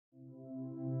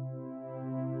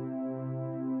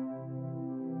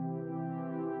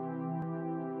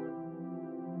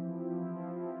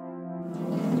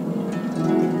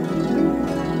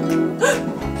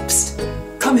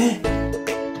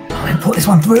put this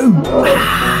one through.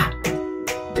 Ah.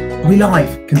 Are we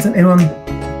live? Can anyone?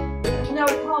 No,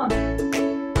 it can't.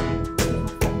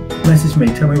 Message me,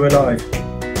 tell me we're live.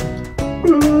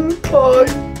 Bye.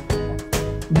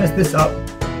 Mess this up.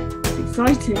 It's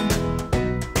exciting.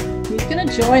 Who's going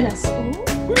to join us?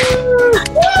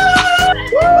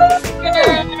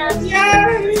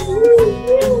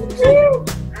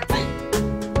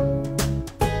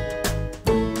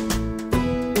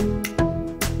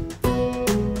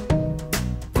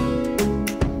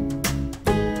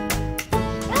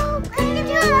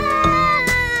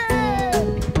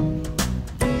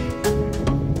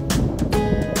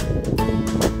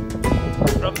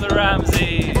 From the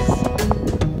Ramseys.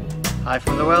 Hi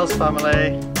from the Wells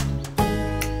family.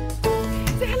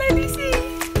 Say hello, Lucy.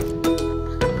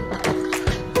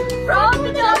 From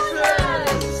the Johnsons.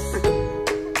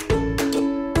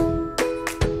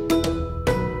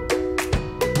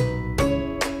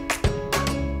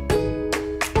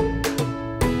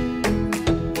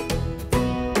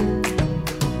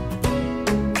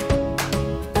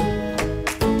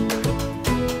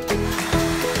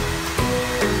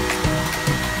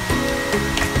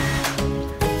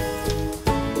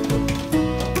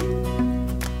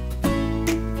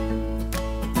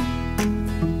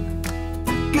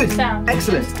 Good. Sound.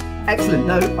 Excellent. Excellent.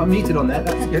 No, I'm muted on there.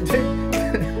 That's good too.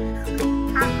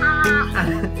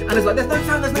 And it's like, there's no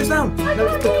sound, there's no sound. No,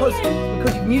 it's because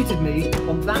you've muted me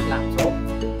on that laptop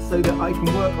so that I can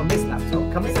work on this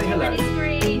laptop. Come and say hello. Many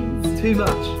screens. Too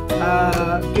much.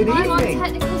 Good I'm on evening.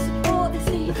 technical support this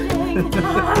evening.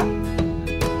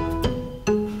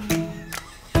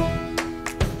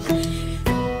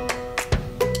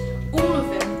 All of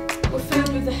them were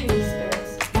filled with the Holy Spirit.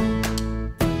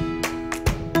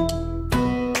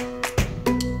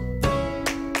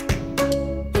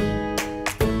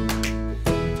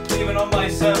 Even on my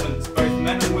servants, both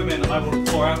men and women, I will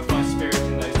pour out my spirit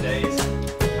in those days,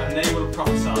 and they will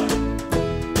prophesy.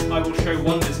 I will show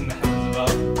wonders in the heavens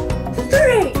above.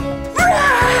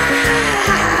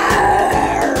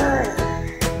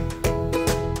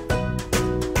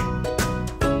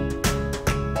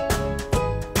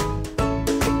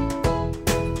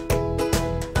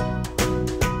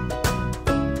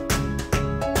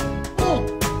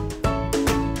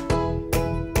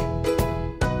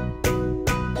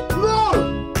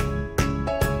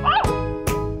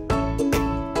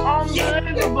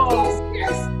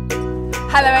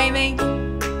 Hello, Amy.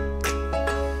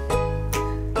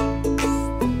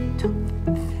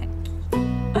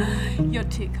 You're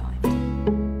too kind.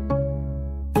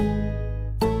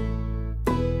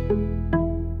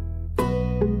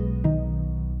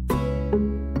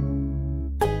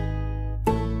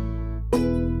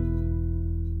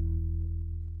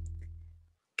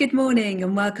 Good morning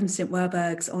and welcome to St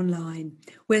Werburgh's Online.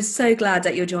 We're so glad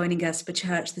that you're joining us for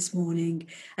church this morning,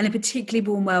 and a particularly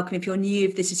warm welcome if you're new,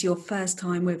 if this is your first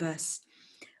time with us.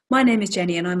 My name is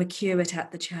Jenny and I'm a curate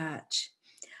at the church.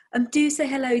 Do say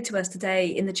hello to us today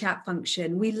in the chat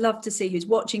function. We love to see who's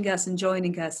watching us and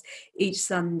joining us each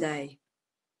Sunday.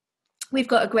 We've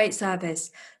got a great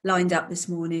service lined up this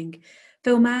morning.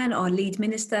 Phil Mann, our lead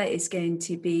minister, is going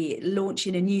to be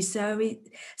launching a new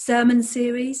sermon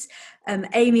series.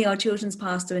 Amy, our children's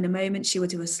pastor, in a moment, she will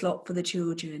do a slot for the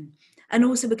children. And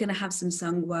also we're going to have some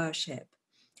sung worship.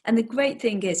 And the great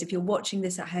thing is, if you're watching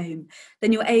this at home,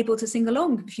 then you're able to sing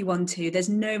along if you want to. There's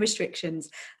no restrictions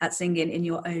at singing in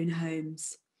your own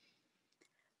homes.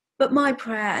 But my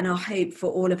prayer and our hope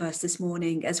for all of us this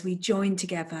morning as we join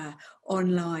together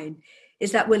online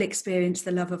is that we'll experience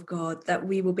the love of God, that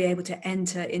we will be able to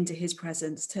enter into his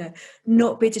presence, to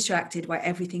not be distracted by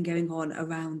everything going on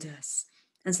around us.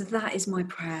 And so that is my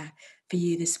prayer for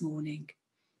you this morning.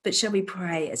 But shall we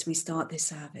pray as we start this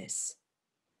service?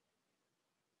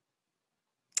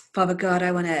 Father God,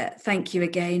 I want to thank you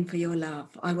again for your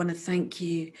love. I want to thank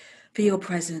you for your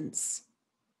presence,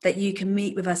 that you can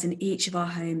meet with us in each of our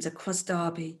homes across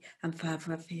Derby and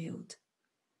further afield.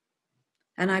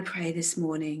 And I pray this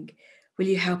morning, will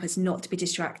you help us not to be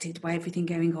distracted by everything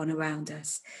going on around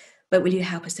us, but will you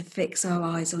help us to fix our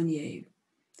eyes on you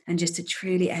and just to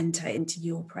truly enter into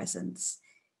your presence.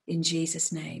 In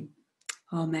Jesus' name,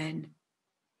 amen.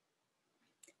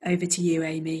 Over to you,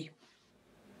 Amy.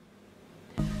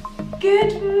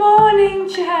 Good morning,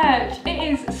 church. It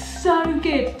is so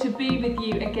good to be with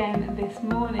you again this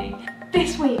morning.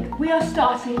 This week we are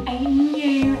starting a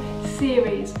new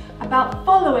series about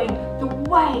following the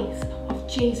ways of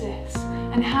Jesus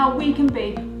and how we can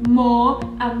be more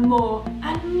and more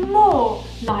and more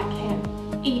like him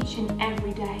each and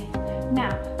every day.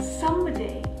 Now,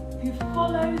 somebody who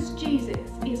follows Jesus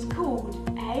is called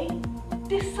a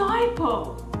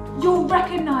disciple. You'll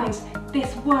recognise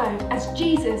this word as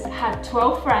Jesus had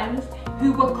 12 friends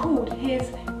who were called his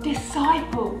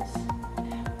disciples.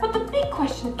 But the big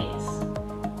question is,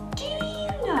 do you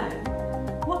know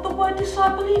what the word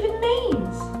disciple even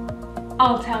means?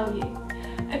 I'll tell you.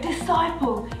 A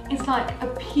disciple is like a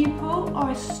pupil or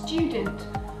a student,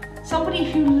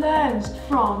 somebody who learns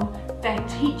from their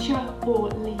teacher or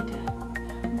leader.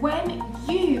 When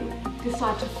you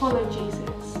decide to follow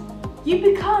Jesus, you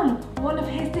become one of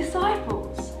his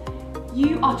disciples.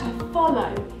 You are to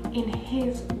follow in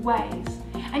his ways.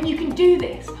 And you can do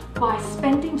this by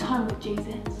spending time with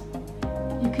Jesus.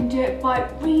 You can do it by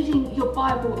reading your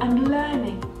Bible and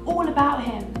learning all about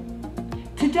him.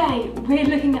 Today, we're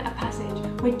looking at a passage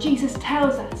where Jesus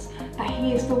tells us that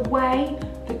he is the way,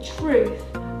 the truth,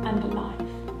 and the life.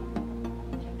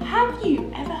 Have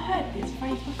you ever heard this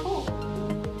phrase before?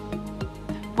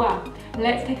 Well,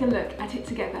 let's take a look at it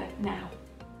together now.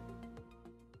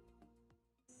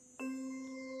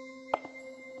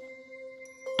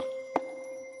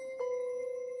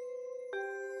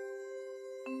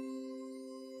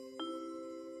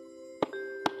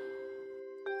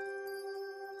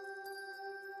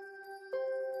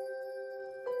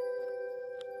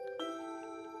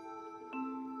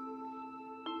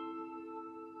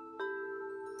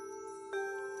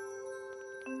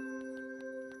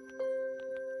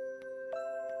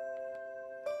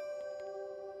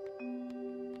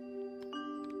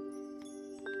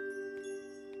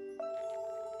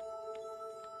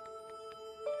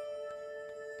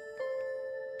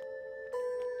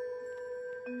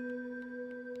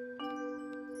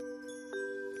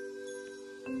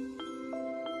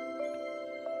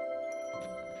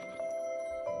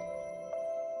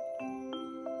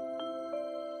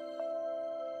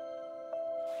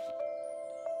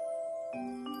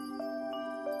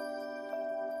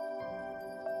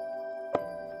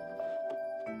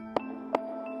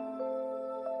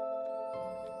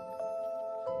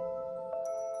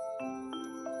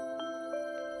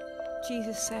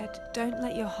 Jesus said, "Don't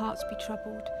let your hearts be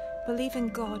troubled. Believe in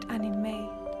God and in me.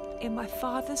 In my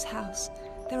Father's house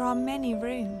there are many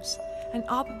rooms, and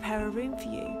I'll prepare a room for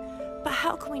you. But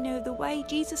how can we know the way?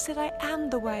 Jesus said, I am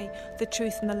the way, the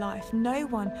truth, and the life. No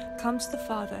one comes to the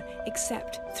Father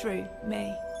except through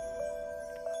me."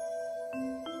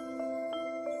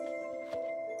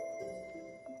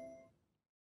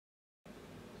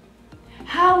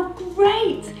 How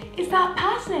great is that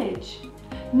passage?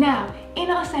 Now,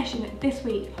 in our session this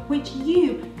week, which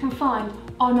you can find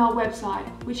on our website,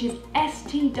 which is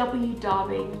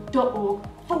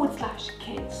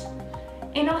stwderby.org/kids.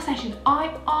 In our session,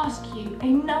 I ask you a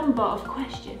number of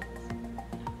questions.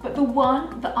 But the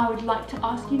one that I would like to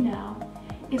ask you now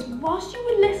is, whilst you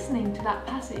were listening to that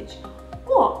passage,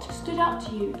 what stood out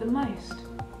to you the most?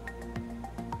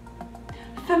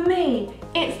 For me,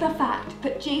 it's the fact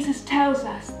that Jesus tells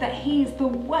us that he is the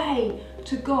way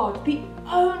to God, the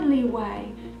only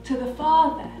way to the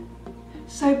Father.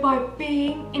 So by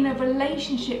being in a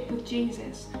relationship with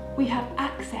Jesus, we have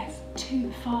access to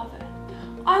the Father.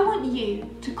 I want you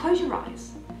to close your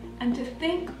eyes and to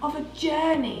think of a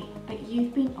journey that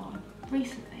you've been on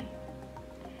recently.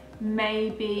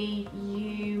 Maybe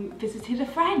you visited a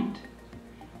friend.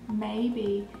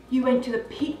 Maybe you went to the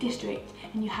Peak District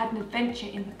and you had an adventure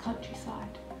in the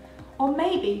countryside. Or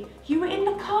maybe you were in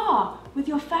the car with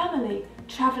your family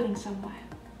travelling somewhere.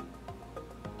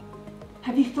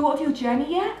 Have you thought of your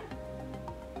journey yet?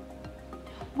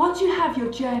 Once you have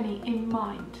your journey in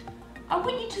mind, I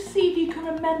want you to see if you can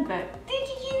remember, did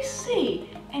you see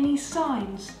any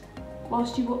signs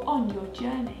whilst you were on your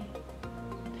journey?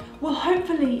 Well,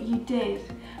 hopefully you did,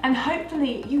 and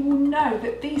hopefully you will know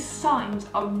that these signs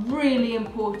are really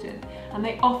important and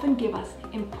they often give us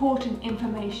important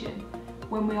information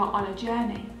when we are on a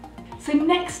journey. So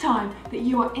next time that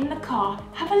you are in the car,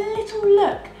 have a little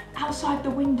look outside the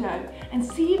window and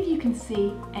see if you can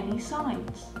see any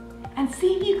signs. And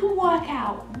see if you can work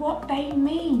out what they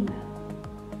mean.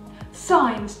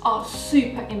 Signs are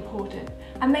super important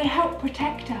and they help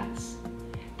protect us.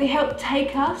 They help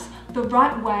take us the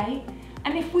right way,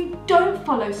 and if we don't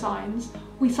follow signs,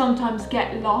 we sometimes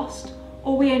get lost,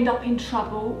 or we end up in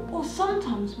trouble, or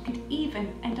sometimes we could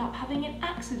even end up having an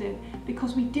accident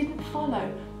because we didn't follow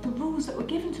the rules that were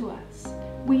given to us.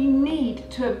 We need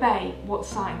to obey what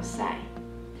signs say.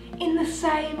 In the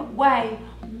same way,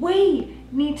 we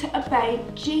need to obey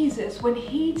Jesus when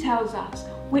he tells us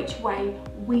which way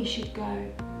we should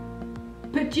go.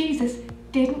 But Jesus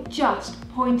didn't just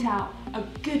point out a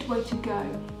good way to go.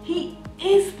 He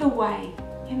is the way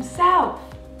himself.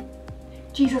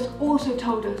 Jesus also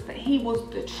told us that he was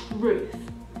the truth.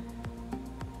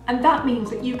 And that means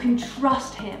that you can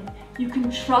trust him You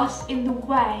can trust in the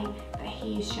way that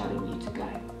he is showing you to go.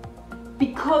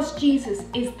 Because Jesus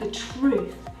is the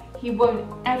truth, he won't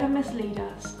ever mislead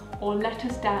us or let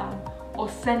us down or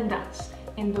send us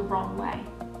in the wrong way.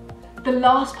 The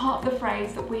last part of the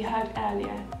phrase that we heard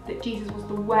earlier, that Jesus was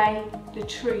the way, the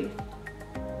truth,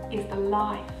 is the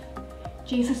life.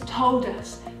 Jesus told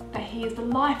us that he is the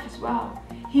life as well.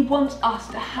 He wants us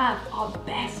to have our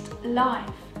best life.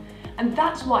 And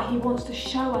that's why he wants to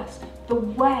show us the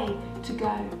way to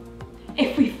go.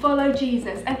 If we follow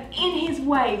Jesus and in his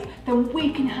ways, then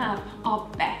we can have our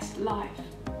best life.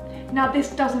 Now,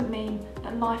 this doesn't mean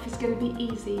that life is going to be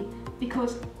easy,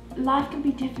 because life can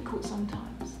be difficult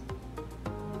sometimes.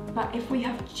 But if we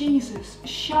have Jesus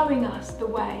showing us the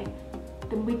way,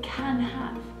 then we can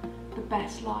have the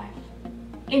best life.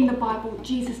 In the Bible,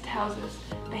 Jesus tells us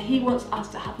that he wants us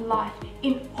to have life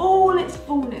in all its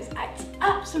fullness, at its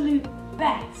absolute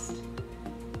best.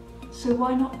 So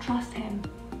why not trust him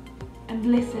and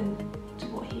listen to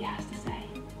what he has to say?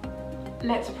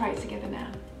 Let's pray together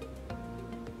now.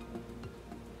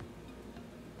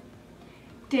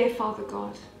 Dear Father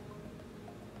God,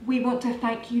 we want to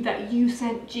thank you that you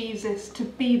sent Jesus to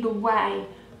be the way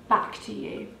back to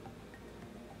you.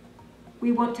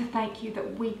 We want to thank you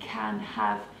that we can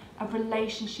have a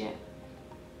relationship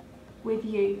with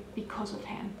you because of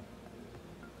him.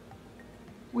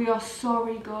 We are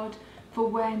sorry, God, for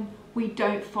when we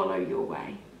don't follow your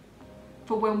way,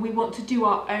 for when we want to do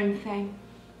our own thing.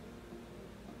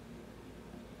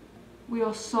 We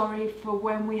are sorry for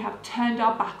when we have turned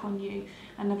our back on you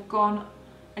and have gone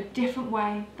a different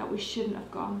way that we shouldn't have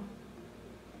gone.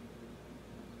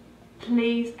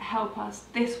 Please help us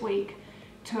this week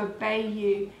to obey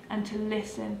you and to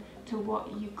listen to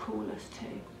what you call us to.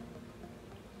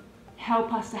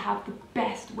 Help us to have the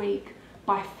best week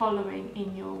by following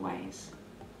in your ways.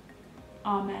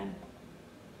 Amen.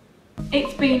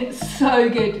 It's been so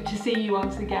good to see you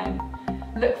once again.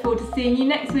 Look forward to seeing you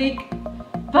next week.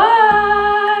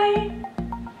 Bye!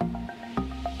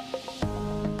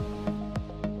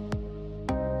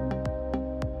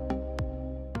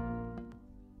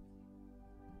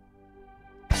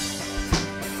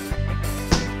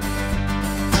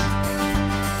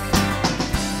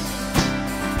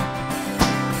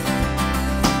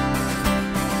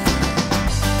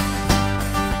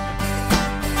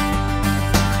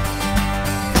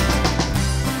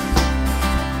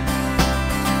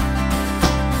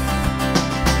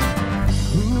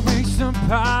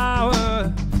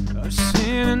 Power of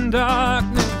sin and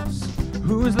darkness,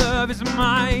 whose love is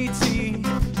mighty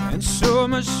and so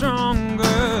much stronger.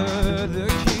 The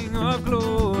King of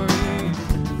glory,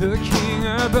 the King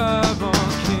above all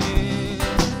kings,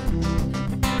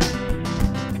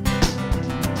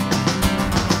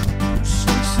 who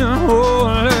shakes the whole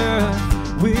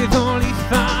earth with only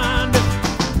thunder,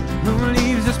 who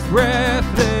leaves us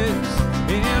breathless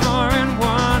in awe and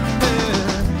wonder.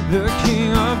 The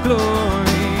King of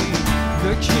glory,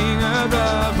 the King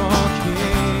above all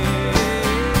kings.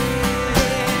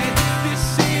 This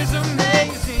is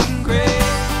amazing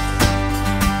grace.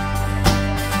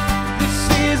 This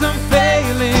is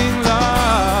unfailing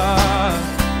love,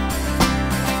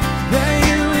 that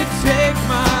you would take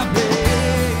my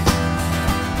place,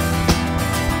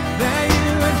 that you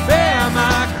would bear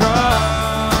my cross.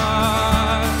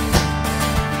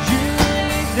 You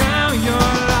laid down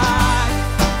your life,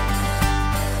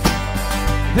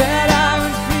 that I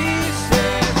would be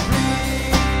set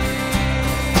free.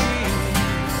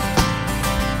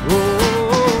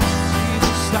 Oh,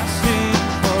 Jesus, I sing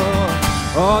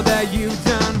for all that you've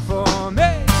done for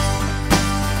me.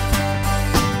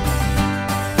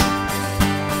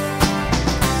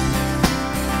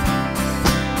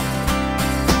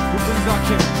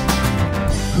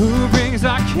 Who brings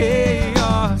our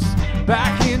chaos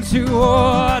back into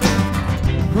order?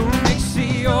 Who makes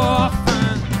the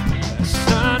orphan a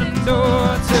son and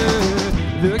daughter?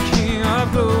 The King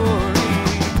of glory,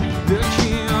 the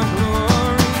King of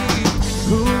glory,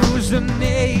 who rules the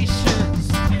nations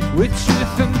with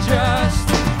truth and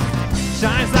justice,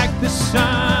 shines like the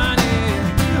sun in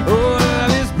all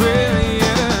of his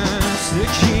brilliance. The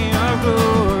King of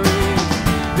glory,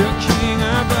 the King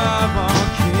above all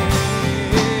kings.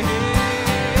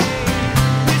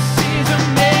 This is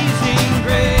amazing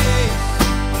grace.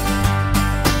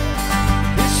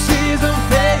 This is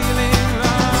unfailing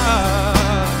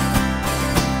love,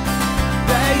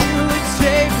 that you would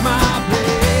take my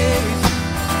place,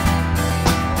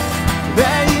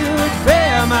 that you would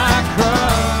bear my cross.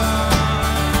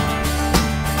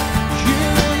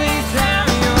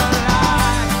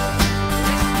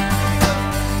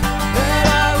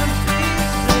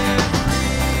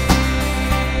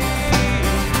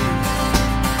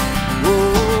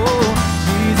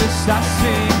 Jesus, I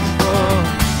sing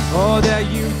for all that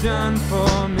you've done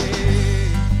for me.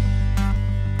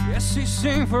 Yes, we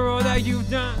sing for all that you've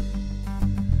done.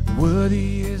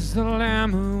 Worthy is the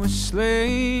Lamb who was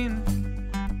slain.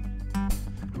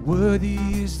 Worthy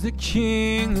is the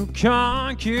King who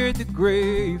conquered the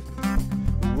grave.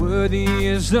 Worthy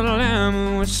is the Lamb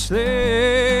who was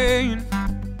slain.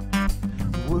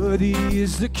 Worthy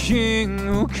is the King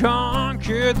who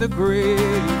conquered the grave.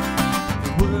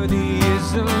 Worthy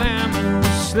is the Lamb who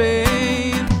was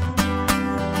slain.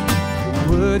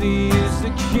 Worthy is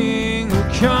the King who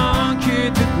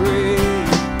conquered the grave.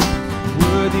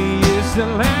 Worthy is the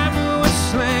Lamb who was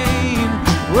slain.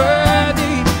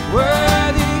 Worthy,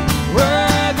 worthy,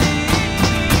 worthy.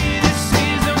 This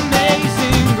is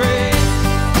amazing grace.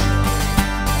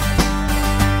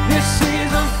 This is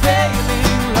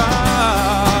unfailing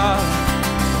love.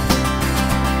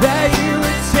 That you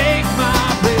would take my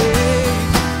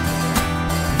place.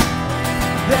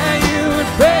 That you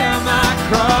would bear my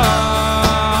cross.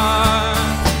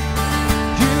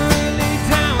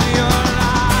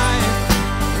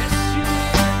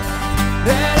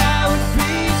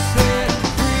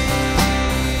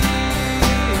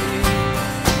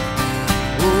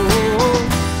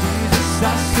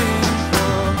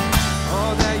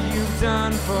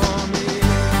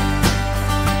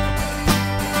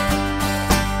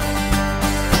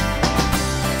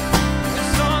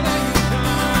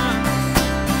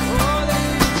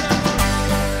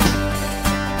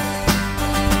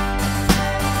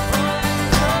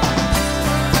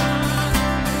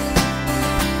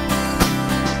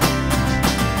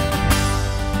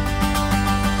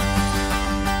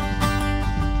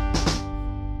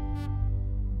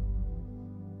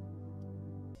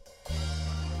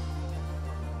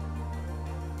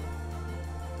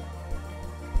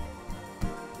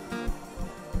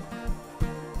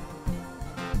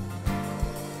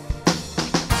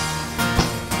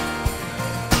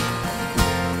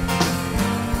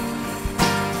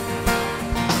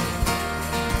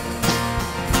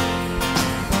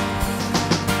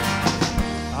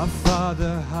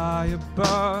 Father high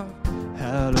above,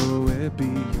 hallowed be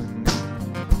your name.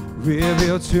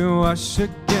 Reveal to us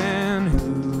again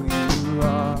who you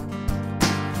are.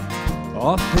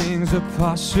 All things are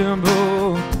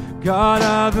possible, God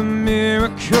of the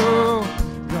miracle.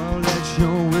 God, let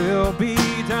your will be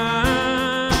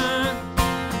done.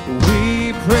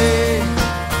 We pray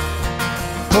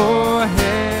for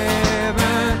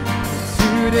heaven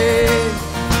today.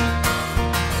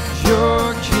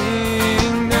 Your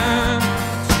kingdom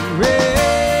to reign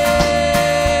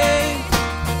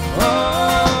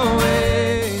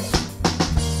always,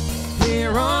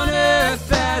 here on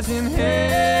earth as in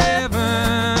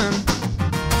heaven,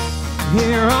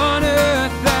 here on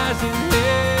earth as in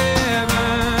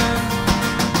heaven.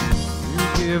 You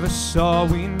give us all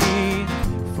we need,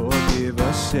 forgive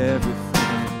us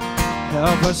everything,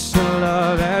 help us to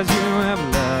love as you have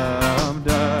loved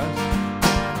us.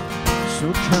 So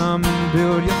come and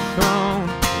build your throne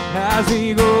as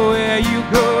we go where you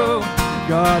go,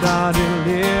 God our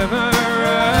deliverer.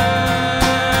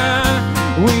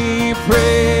 We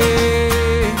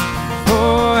pray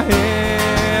for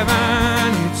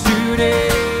heaven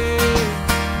today,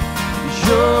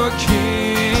 your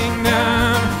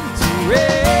kingdom to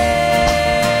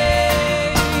reign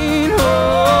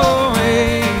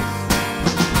always,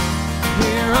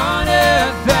 here on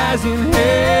earth as in heaven.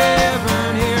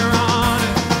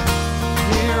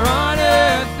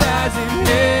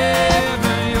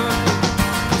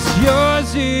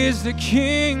 Is the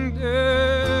kingdom,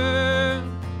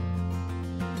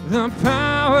 the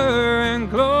power and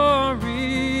glory,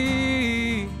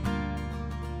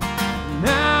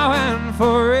 now and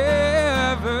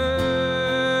forever.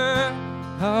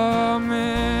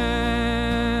 Amen.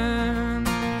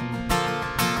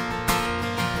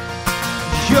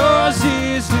 Yours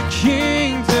is the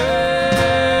kingdom,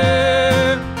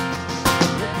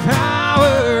 the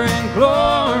power and glory,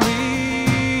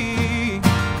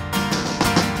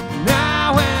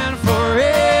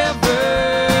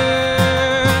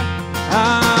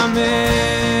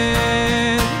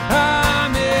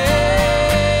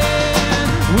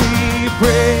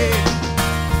 pray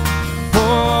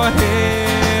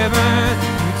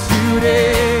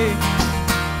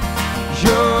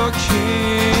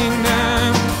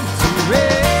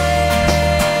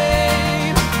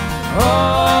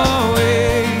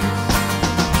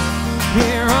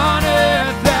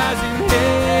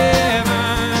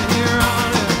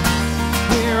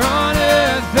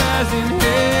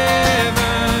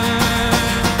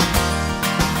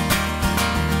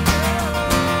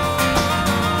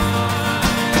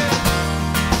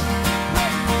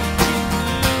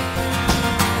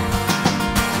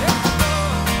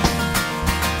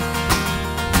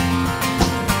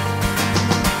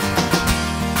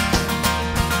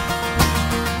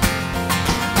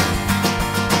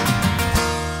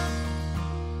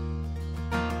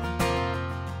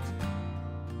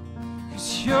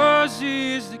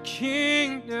is the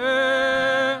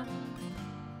kingdom,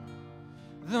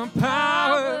 the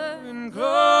power and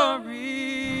glory,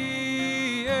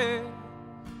 yeah,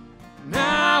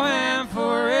 now and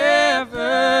forever.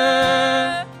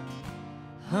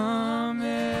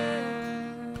 Amen.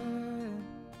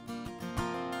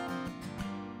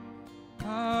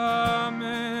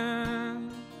 Amen.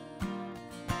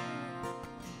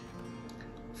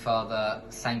 Father,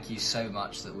 thank you so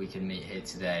much that we can meet here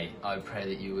today. I pray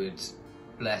that you would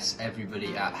bless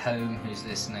everybody at home who's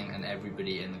listening and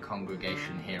everybody in the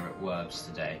congregation here at Werbs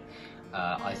today.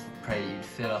 I pray that you'd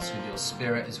fill us with your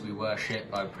spirit as we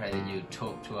worship. I pray that you would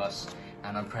talk to us,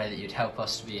 and I pray that you'd help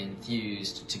us to be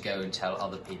enthused to go and tell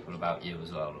other people about you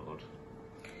as well, Lord.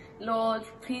 Lord,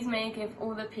 please may you give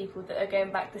all the people that are going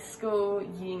back to school,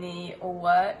 uni or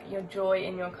work your joy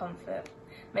and your comfort.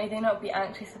 May they not be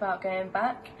anxious about going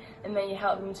back, and may you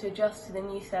help them to adjust to the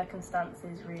new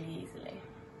circumstances really easily.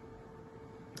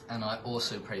 And I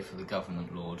also pray for the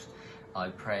government, Lord. I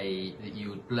pray that you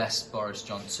would bless Boris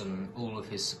Johnson, all of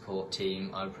his support team.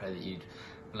 I pray that you'd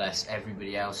bless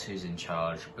everybody else who's in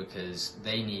charge, because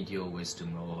they need your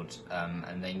wisdom, Lord,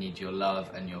 and they need your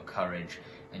love and your courage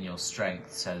and your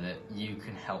strength, so that you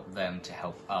can help them to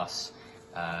help us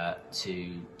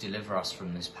to deliver us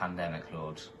from this pandemic,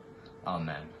 Lord.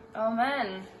 Amen.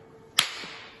 Amen.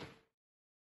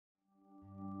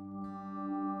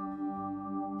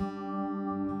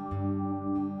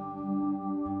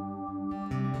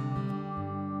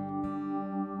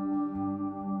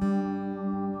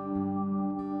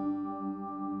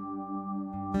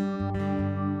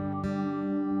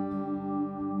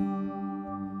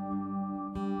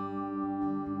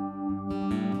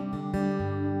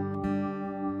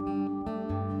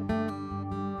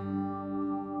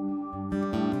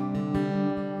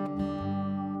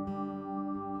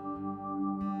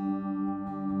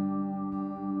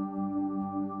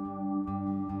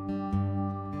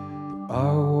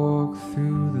 I walk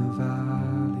through the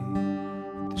valley,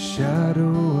 the shadow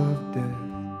of death,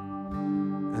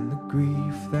 and the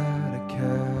grief that I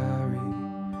carry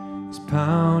is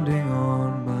pounding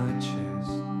on my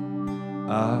chest.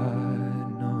 I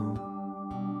know,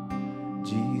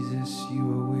 Jesus, you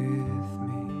are with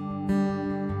me.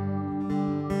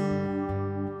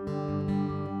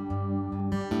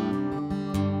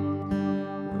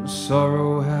 When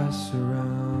sorrow has surrounded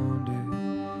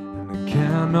I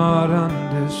cannot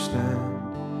understand,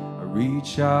 I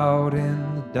reach out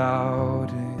in the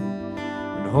doubting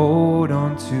and hold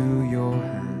on to your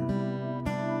hand.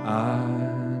 I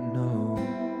know,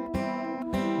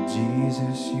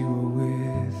 Jesus, you are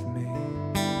with me.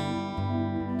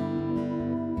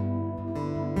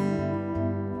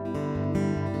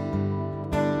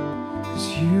 Cause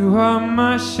you are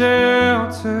my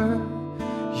shelter,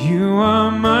 you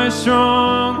are my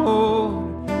stronghold.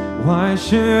 Why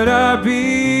should I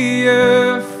be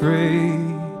afraid?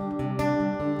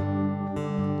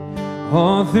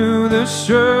 All through the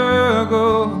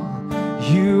struggle,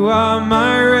 you are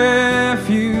my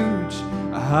refuge.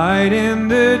 I hide in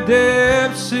the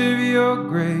depths of your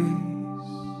grace.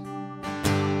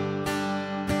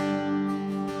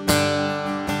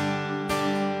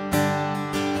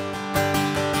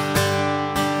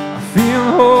 I feel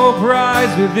hope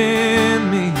rise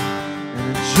within me,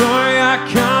 joy I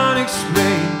can't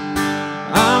explain.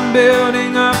 I'm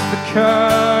building up the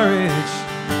courage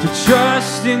to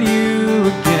trust in you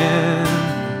again.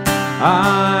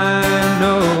 I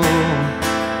know,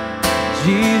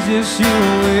 Jesus, you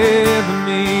are with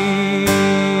me.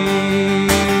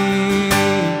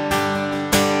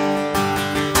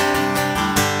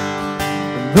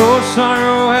 And though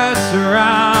sorrow has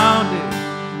surrounded,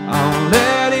 I won't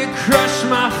let it crush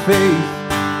my faith.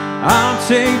 I'll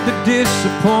take the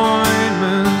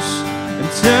disappointments and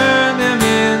turn them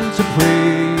into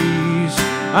praise.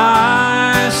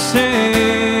 I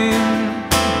sing,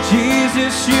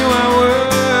 Jesus, you are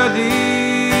worthy.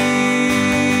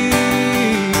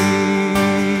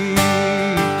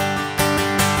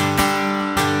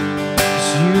 'Cause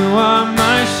you are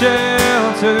my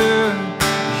shelter,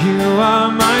 you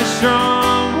are my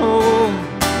stronghold.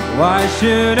 Why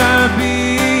should I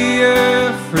be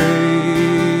afraid?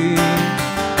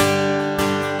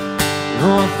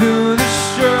 All through the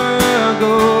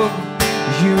struggle,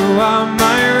 you are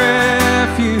my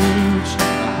refuge. I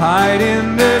hide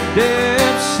in the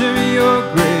depths of your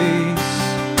grace.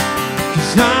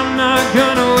 'Cause I'm not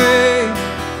gonna wait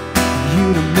for you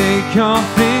to make all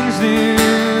things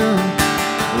new.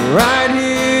 Right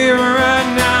here, right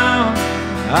now,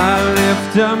 I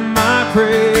lift up my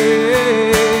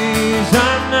praise.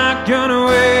 I'm not gonna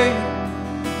wait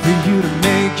for you to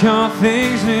make all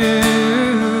things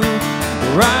new.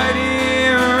 right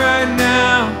here, right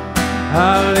now,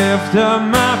 I lift up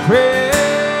my praise.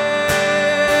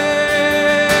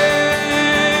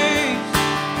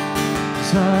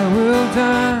 'Cause I will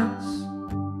dance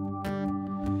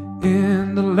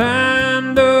in the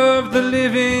land of the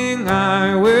living.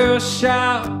 I will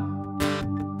shout.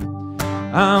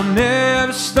 I'll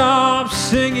never stop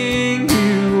singing.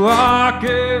 You are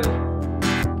good.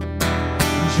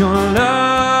 Your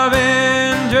love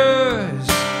endures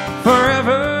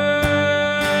forever.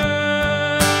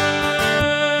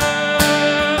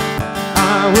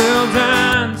 I will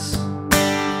dance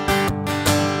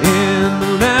in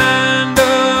the land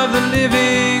of the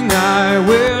living. I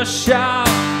will shout.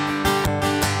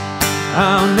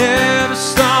 I'll never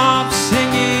stop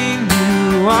singing.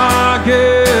 You are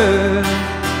good,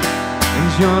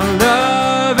 and your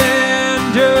love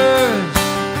endures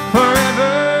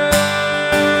forever.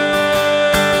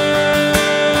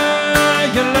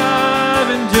 Your love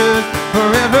endures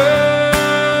forever.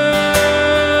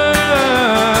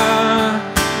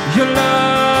 Your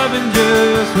love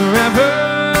endures forever.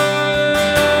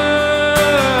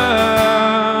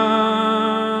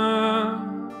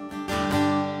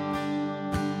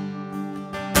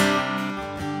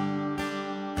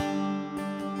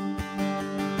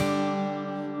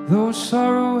 Though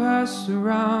sorrow has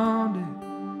surrounded,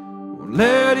 won't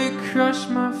let it crush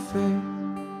my faith.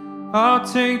 I'll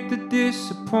take the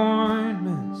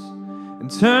disappointments and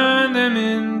turn them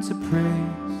into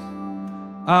praise.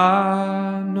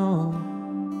 I know,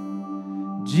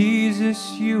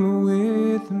 Jesus, you are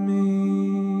with me.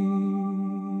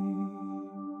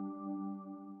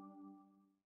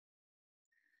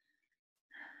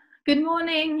 Good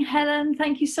morning, Helen.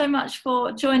 Thank you so much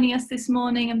for joining us this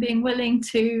morning and being willing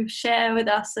to share with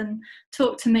us and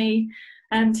talk to me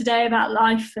today about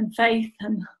life and faith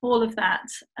and all of that.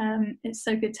 It's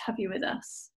so good to have you with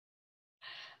us.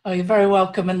 Oh, you're very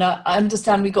welcome, and I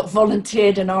understand we got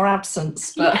volunteered in our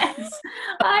absence. But yes,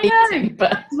 I know.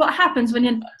 But what happens when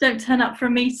you don't turn up for a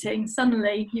meeting?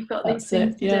 Suddenly you've got these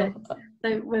things to do.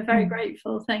 So we're very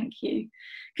grateful. Thank you.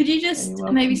 Could you just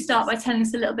maybe start by telling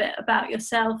us a little bit about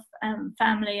yourself,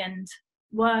 family and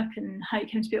work, and how you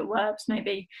came to be at Werbs,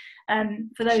 maybe,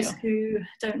 for those who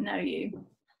don't know you?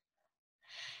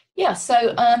 Yeah,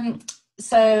 so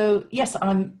yes,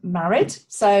 I'm married.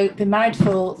 So been married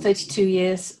for 32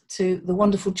 years to the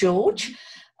wonderful George.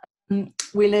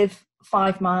 We live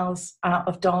 5 miles out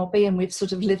of Derby, and we've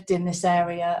sort of lived in this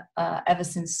area ever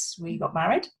since we got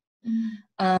married.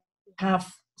 We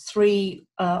have 3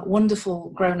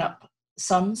 wonderful grown-up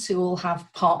sons who all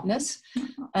have partners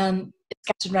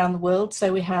scattered around the world.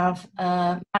 So we have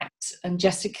Max and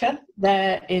Jessica.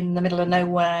 They're in the middle of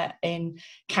nowhere in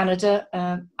Canada,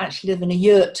 actually live in a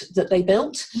yurt that they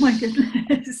built. Oh my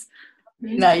goodness.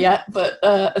 No, yeah, but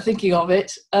thinking of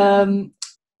it.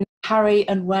 Harry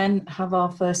and Wen have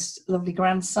our first lovely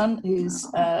grandson who's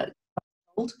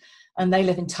old, and they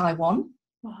live in Taiwan.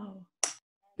 Wow.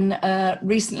 And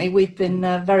recently we've been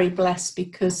very blessed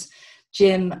because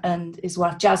Jim and his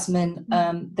wife Jasmine,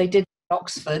 they did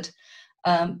Oxford,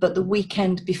 but the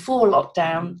weekend before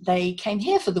lockdown they came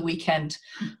here for the weekend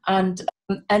and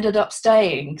ended up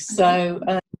staying. So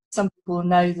some people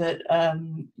know that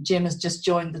Jim has just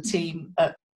joined the team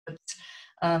at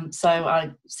so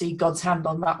I see God's hand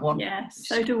on that one. Yes,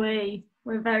 so do we.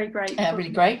 We're very grateful. Yeah, really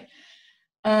great.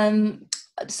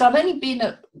 So I've only been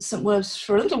at St Werbs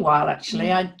for a little while,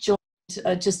 actually. I joined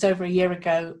just over a year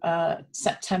ago,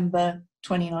 September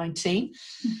 2019.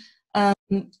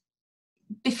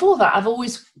 Before that, I've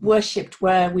always worshipped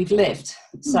where we've lived.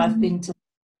 So I've been to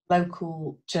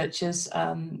local churches,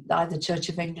 either Church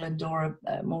of England or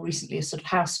more recently a sort of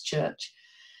house church.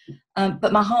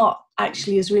 But my heart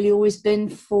actually has really always been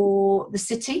for the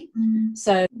city.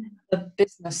 So a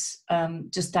business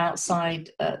just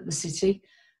outside the city,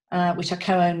 which I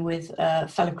co-own with a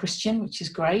fellow Christian, which is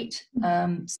great.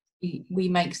 We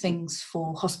make things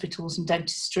for hospitals and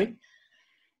dentistry.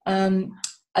 And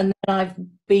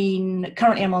then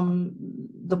currently I'm on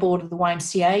the board of the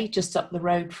YMCA, just up the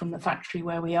road from the factory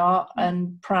where we are.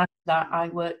 And prior to that, I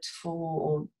worked for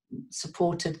or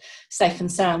supported Safe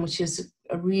and Sound, which is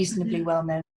a reasonably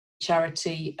well-known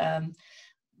charity,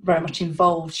 very much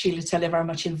involved, Sheila Taylor, very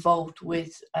much involved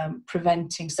with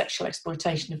preventing sexual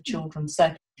exploitation of children.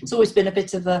 So it's always been a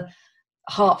bit of a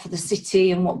heart for the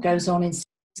city and what goes on in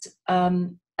cities.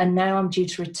 And now I'm due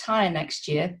to retire next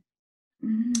year.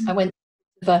 I went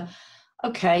over,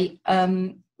 okay,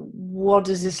 what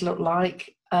does this look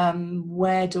like?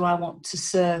 Where do I want to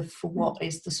serve for what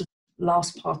is the sort of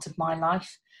last part of my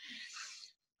life?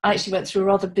 I actually went through a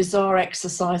rather bizarre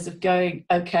exercise of going,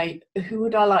 okay, who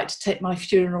would I like to take my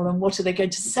funeral and what are they going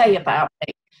to say about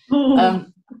me? I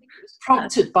think it was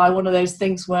prompted by one of those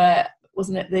things where,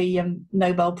 wasn't it the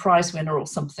Nobel Prize winner or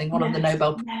something, one of the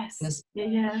Nobel Prize winners?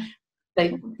 Yeah.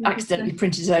 They accidentally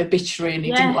printed his obituary and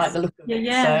he didn't like the look of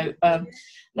it. So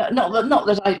not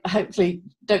that I hopefully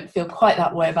don't feel quite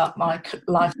that way about my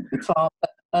life so far,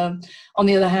 but on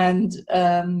the other hand,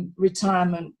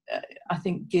 retirement I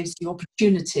think gives you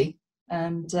opportunity.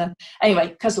 And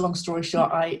anyway, cut a long story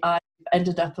short, I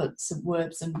ended up at St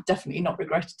Werb's and definitely not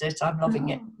regretted it. I'm loving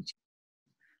it.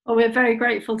 Well, we're very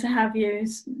grateful to have you.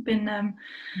 It's been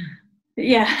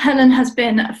Helen has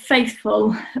been a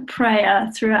faithful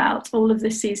prayer throughout all of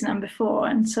this season and before,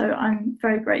 and so I'm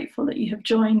very grateful that you have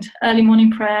joined early morning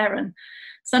prayer and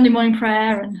Sunday morning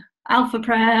prayer and alpha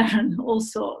prayer and all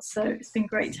sorts. So it's been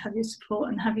great to have your support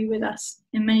and have you with us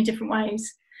in many different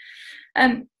ways.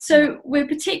 So we're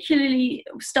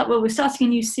starting a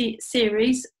new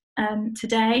series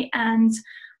today, and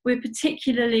we're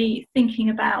particularly thinking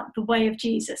about the way of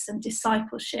Jesus and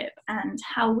discipleship and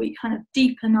how we kind of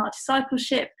deepen our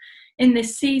discipleship in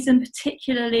this season,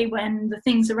 particularly when the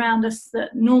things around us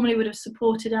that normally would have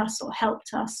supported us or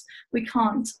helped us, we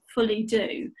can't fully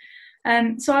do.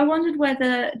 So I wondered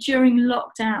whether during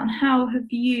lockdown, how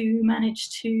have you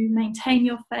managed to maintain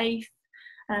your faith,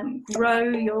 grow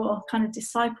your kind of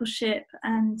discipleship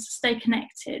and stay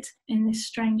connected in this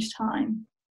strange time?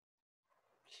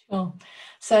 Sure.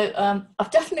 So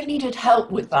I've definitely needed help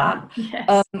with that. Yes.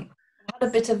 I had a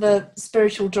bit of a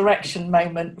spiritual direction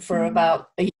moment for about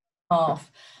a year and a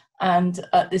half, and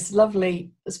this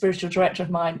lovely spiritual director of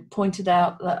mine pointed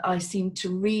out that I seem to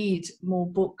read more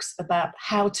books about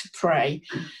how to pray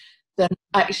than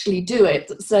actually do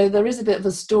it. So there is a bit of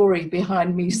a story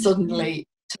behind me suddenly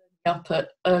turning up at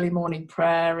early morning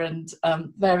prayer and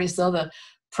various other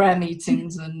prayer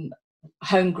meetings and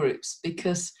home groups,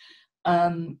 because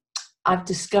I've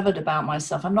discovered about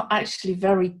myself I'm not actually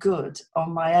very good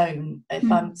on my own.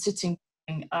 If I'm sitting,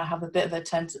 I have a bit of a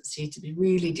tendency to be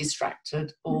really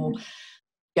distracted, or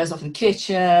goes off in the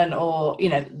kitchen, or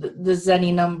there's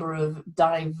any number of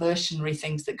diversionary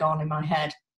things that go on in my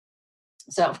head.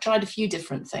 So I've tried a few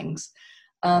different things,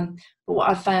 but what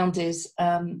I've found is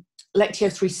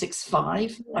Lectio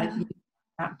 365. I've used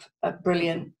that app,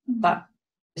 brilliant. That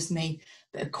gives me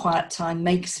a bit of quiet time,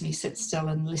 makes me sit still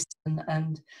and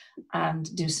listen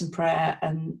and do some prayer,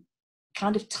 and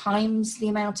kind of times the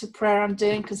amount of prayer I'm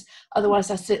doing, because otherwise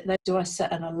I sit there, do I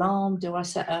set an alarm, do I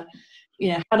set a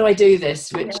how do I do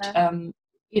this, which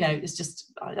it's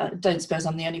just, I don't suppose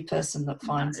I'm the only person that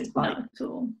finds it like not at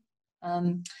all.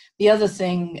 The other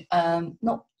thing,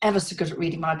 not ever so good at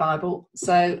reading my Bible,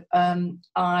 so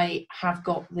I have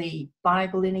got the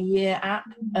Bible in a Year app,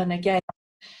 and again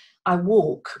I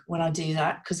walk when I do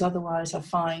that, because otherwise I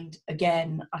find,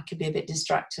 again, I could be a bit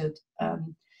distracted.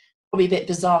 Probably a bit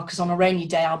bizarre, because on a rainy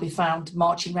day I'll be found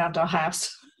marching around our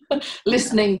house,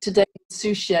 listening to David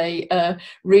Suchet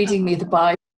reading me the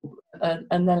Bible,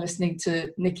 and then listening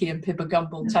to Nikki and Pippa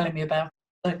Gumble telling me about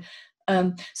it.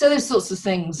 So those sorts of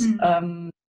things,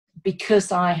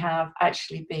 because I have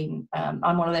actually been,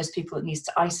 I'm one of those people that needs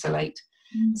to isolate.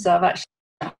 So I've actually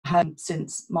been at home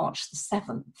since March the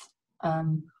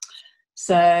 7th.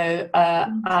 So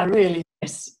I really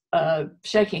miss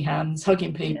shaking hands,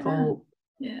 hugging people,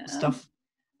 stuff.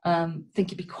 Think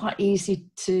it'd be quite easy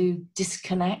to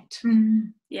disconnect.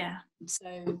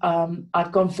 So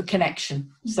I've gone for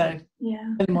connection. So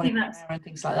early morning prayer and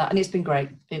things like that, and it's been great.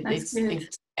 It's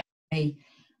kept me,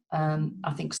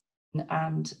 I think,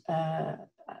 and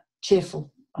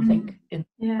cheerful. I think in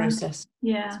the process.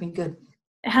 It's been good.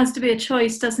 It has to be a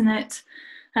choice, doesn't it?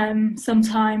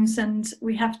 Sometimes, and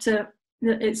we have to.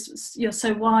 You're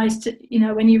so wise to,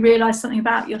 when you realise something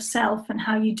about yourself and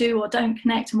how you do or don't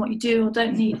connect and what you do or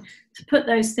don't need, to put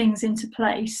those things into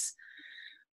place,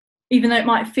 even though it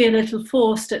might feel a little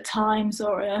forced at times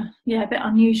or a bit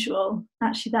unusual.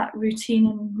 Actually, that routine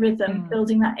and rhythm,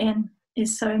 building that in,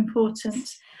 is so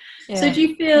important. So do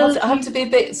you feel I have to be a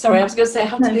bit, sorry, I was going to say I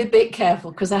have to be a bit careful,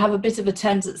 because I have a bit of a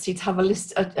tendency to have a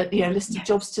list of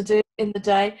jobs to do in the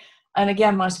day. And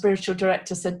again, my spiritual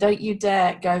director said, don't you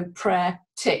dare go prayer,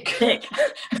 tick.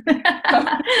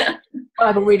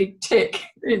 Bible reading, tick.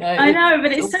 I know,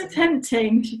 but it's so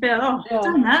tempting to feel, I've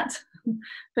done that.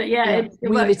 But it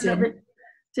works a little bit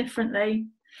differently.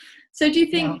 So do you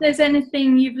think there's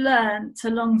anything you've learned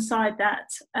alongside that,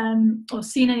 or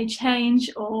seen any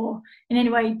change, or in any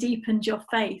way deepened your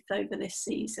faith over this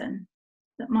season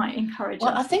that might encourage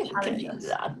us? I think,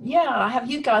 I have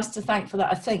you guys to thank for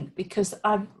that, I think, because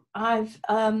I've I've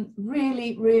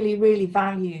really, really, really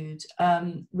valued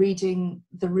reading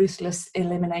The Ruthless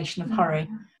Elimination of Hurry.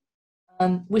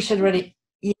 We should have read it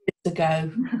years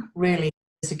ago, really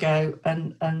years ago,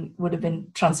 and would have been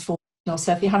transformational.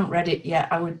 So if you haven't read it yet,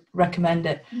 I would recommend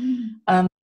it. I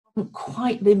haven't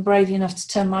quite been brave enough to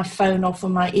turn my phone off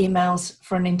on my emails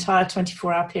for an entire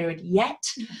 24-hour period yet,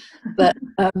 but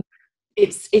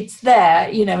it's there,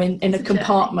 you know, in a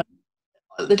compartment.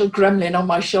 A little gremlin on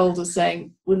my shoulder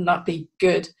saying, "Wouldn't that be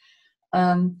good?"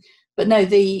 But no,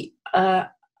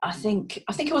 I think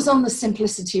it was on the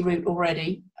simplicity route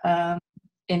already,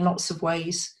 in lots of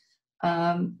ways.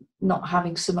 Not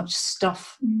having so much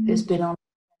stuff has been on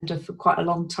for quite a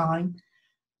long time.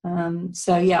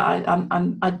 So yeah,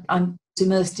 I'm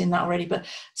immersed in that already. But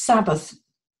Sabbath,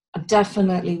 I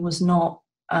definitely was not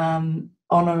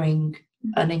honouring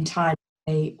an entire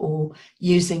day or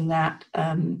using that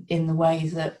in the way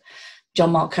that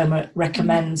John Mark Comer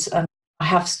recommends. And I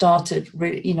have started,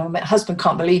 really, you know, my husband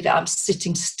can't believe it, I'm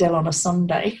sitting still on a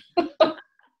Sunday.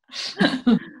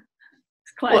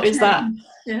 What is that?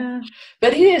 Yeah.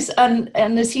 But it is, and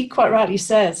as he quite rightly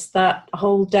says, that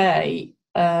whole day,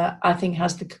 I think,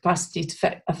 has the capacity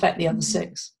to affect the other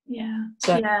 6. Yeah.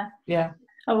 So, yeah.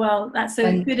 Oh well, that's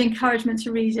a good encouragement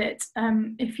to read it.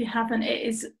 If you haven't,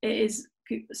 it is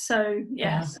so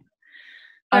yes.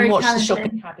 And watch the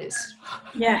shopping habits.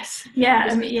 Yes,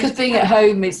 yeah. Because being at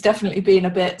home, it's definitely been a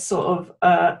bit sort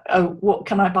of, what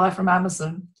can I buy from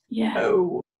Amazon? Yeah.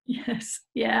 Oh. Yes,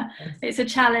 yeah. It's a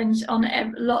challenge on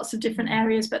lots of different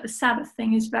areas, but the Sabbath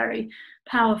thing is very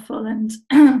powerful, and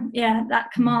yeah,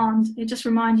 that command, it just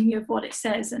reminding you of what it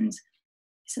says, and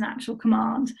it's an actual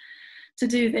command to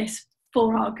do this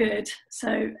for our good.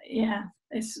 So yeah,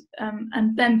 it's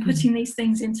and then putting these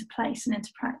things into place and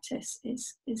into practice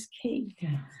is key.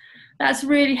 Yeah. That's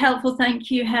really helpful. Thank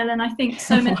you, Helen. I think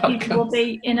so many people will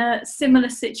be in a similar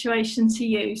situation to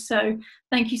you. So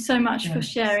thank you so much for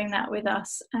sharing that with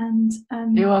us. And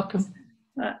you're welcome.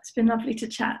 It's been lovely to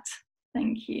chat.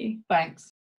 Thank you.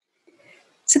 Thanks.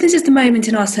 So this is the moment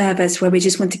in our service where we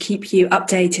just want to keep you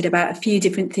updated about a few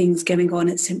different things going on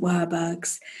at St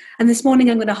Werburgh's. And this morning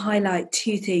I'm going to highlight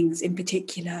 2 things in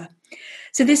particular.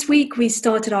 So this week we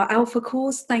started our Alpha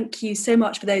course. Thank you so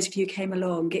much for those of you who came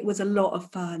along. It was a lot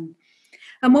of fun.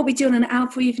 And what we do on an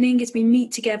Alpha evening is we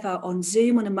meet together on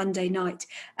Zoom on a Monday night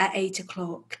at 8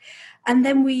 o'clock. And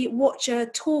then we watch a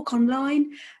talk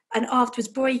online and afterwards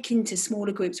break into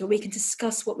smaller groups where we can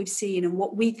discuss what we've seen and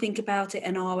what we think about it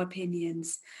and our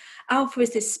opinions. Alpha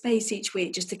is this space each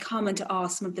week just to come and to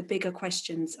ask some of the bigger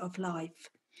questions of life.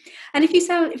 And if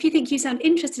you think you sound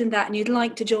interested in that and you'd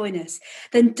like to join us,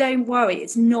 then don't worry,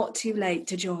 it's not too late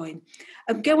to join.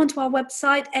 Go onto our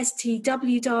website,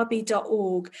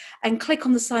 stwderby.org, and click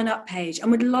on the sign up page, and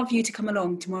we'd love you to come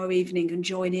along tomorrow evening and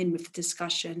join in with the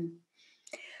discussion.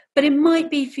 But it might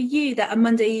be for you that a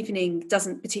Monday evening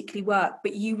doesn't particularly work,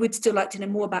 but you would still like to know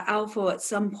more about Alpha or at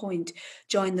some point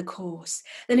join the course.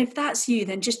 Then if that's you,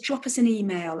 then just drop us an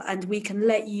email and we can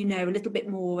let you know a little bit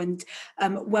more and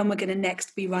when we're going to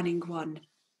next be running one.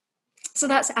 So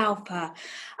that's Alpha.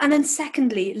 And then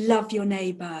secondly, love your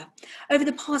neighbour. Over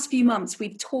the past few months,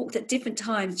 we've talked at different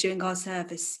times during our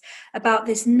service about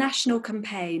this national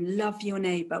campaign, Love Your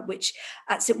Neighbour, which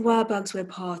at St Werburgh's we're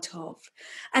part of.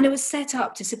 And it was set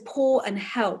up to support and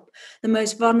help the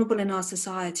most vulnerable in our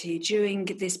society during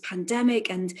this pandemic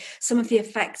and some of the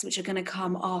effects which are going to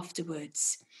come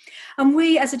afterwards. And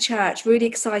we as a church, really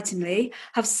excitingly,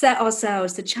 have set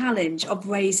ourselves the challenge of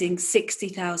raising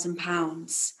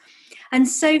 £60,000. And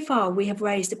so far, we have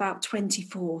raised about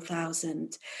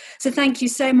 24,000. So thank you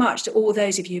so much to all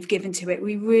those of you who've given to it.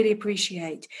 We really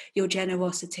appreciate your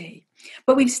generosity.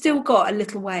 But we've still got a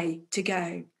little way to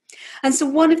go. And so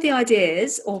one of the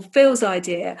ideas, or Phil's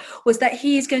idea, was that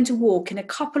he is going to walk in a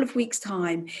couple of weeks'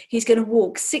 time. He's going to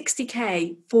walk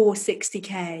 60k for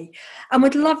 60k. And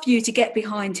would love you to get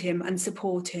behind him and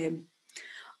support him.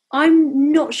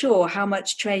 I'm not sure how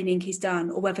much training he's done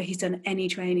or whether he's done any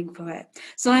training for it.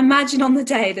 So I imagine on the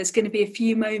day there's going to be a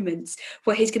few moments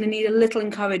where he's going to need a little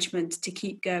encouragement to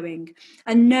keep going.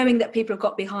 And knowing that people have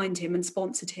got behind him and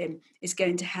sponsored him is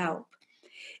going to help.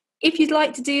 If you'd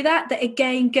like to do that, then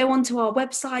again, go onto our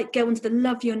website, go onto the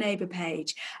Love Your Neighbour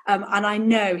page. And I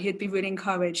know he'd be really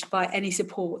encouraged by any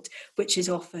support which is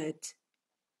offered.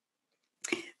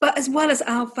 But as well as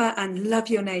Alpha and Love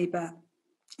Your Neighbour,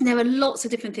 there are lots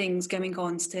of different things going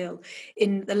on still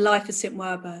in the life of St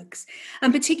Werburgh's.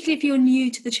 And particularly if you're new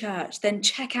to the church, then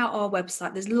check out our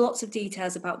website. There's lots of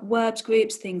details about Werb's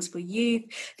groups, things for youth,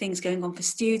 things going on for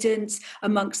students,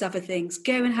 amongst other things.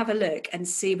 Go and have a look and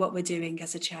see what we're doing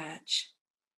as a church.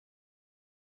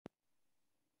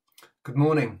 Good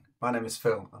morning, my name is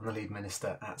Phil. I'm the lead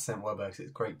minister at St Werb.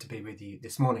 It's great to be with you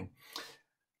this morning.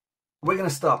 We're going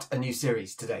to start a new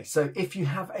series today. So if you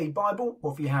have a Bible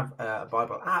or if you have a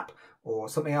Bible app or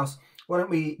something else, why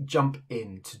don't we jump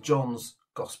into John's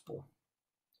Gospel.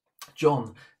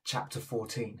 John chapter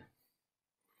 14.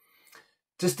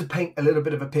 Just to paint a little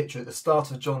bit of a picture at the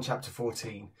start of John chapter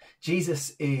 14,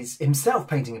 Jesus is himself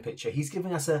painting a picture. He's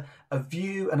giving us a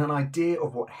view and an idea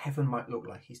of what heaven might look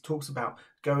like. He talks about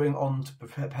going on to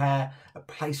prepare a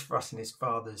place for us in his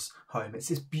Father's home. It's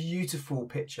this beautiful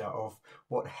picture of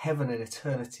what heaven and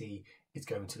eternity is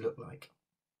going to look like.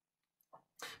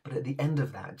 But at the end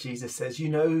of that, Jesus says, you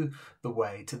know the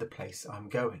way to the place I'm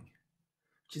going,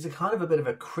 which is a kind of a bit of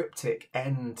a cryptic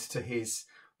end to his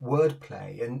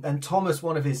wordplay. And Thomas,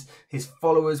 one of his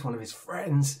followers, one of his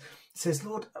friends, says,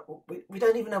 Lord, we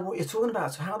don't even know what you're talking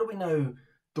about, so how do we know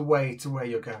the way to where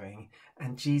you're going?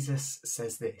 And Jesus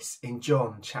says this in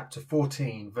John chapter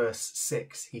 14 verse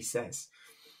 6. He says,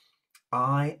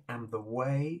 I am the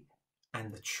way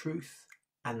and the truth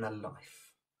and the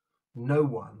life. No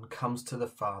one comes to the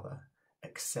Father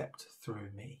except through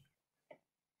me.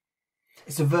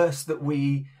 It's a verse that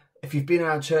if you've been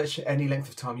around church any length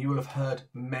of time, you will have heard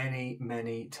many,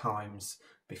 many times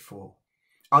before.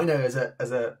 I know as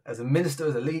a minister,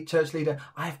 as a church leader,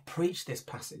 I have preached this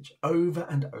passage over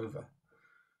and over.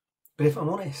 But if I'm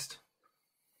honest,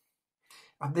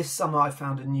 this summer I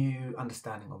found a new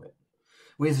understanding of it.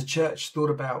 We as a church thought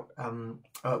about,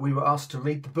 we were asked to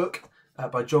read the book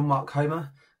by John Mark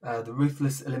Comer, The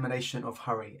Ruthless Elimination of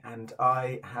Hurry, and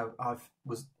I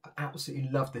absolutely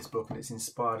loved this book, and it's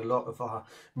inspired a lot of our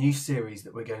new series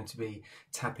that we're going to be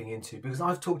tapping into, because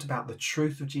I've talked about the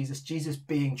truth of Jesus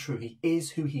being true. He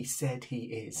is who he said he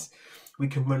is. We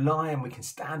can rely and we can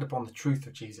stand upon the truth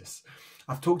of Jesus.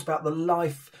 I've talked about the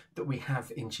life that we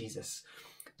have in Jesus,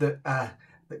 that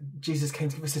Jesus came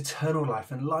to give us eternal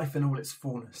life and life in all its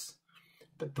fullness.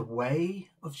 But the way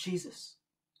of Jesus,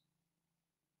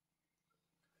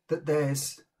 that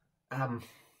there's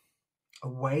a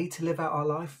way to live out our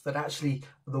life, that actually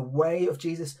the way of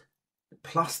Jesus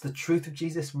plus the truth of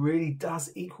Jesus really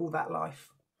does equal that life.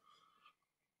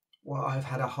 Well, I've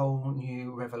had a whole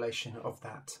new revelation of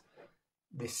that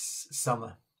this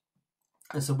summer.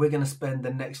 And so we're going to spend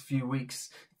the next few weeks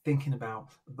thinking about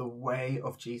the way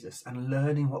of Jesus and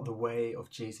learning what the way of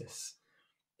Jesus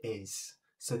is,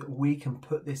 so that we can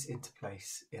put this into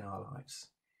place in our lives.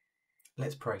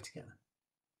 Let's pray together.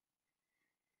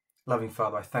 Loving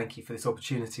Father, I thank you for this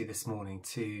opportunity this morning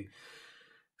to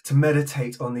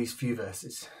meditate on these few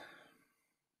verses,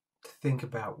 to think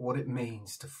about what it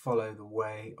means to follow the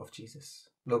way of Jesus.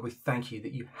 Lord, we thank you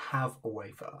that you have a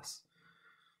way for us.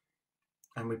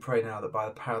 And we pray now that by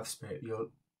the power of the Spirit, you'll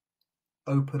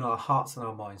open our hearts and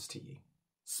our minds to you.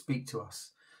 Speak to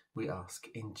us, we ask,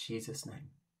 in Jesus' name.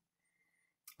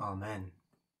 Amen.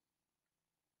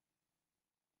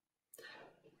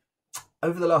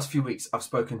 Over the last few weeks, I've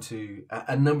spoken to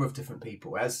a number of different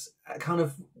people as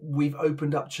we've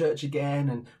opened up church again,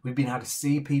 and we've been able to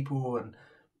see people, and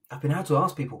I've been able to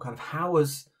ask people how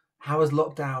has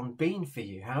lockdown been for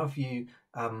you? How have you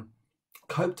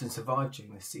coped and survived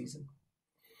during this season?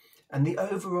 And the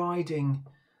overriding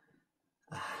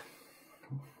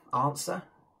answer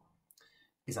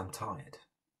is I'm tired.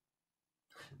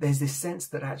 There's this sense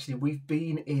that actually we've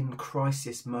been in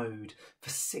crisis mode for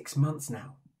 6 months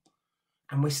now.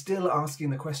 And we're still asking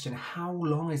the question, how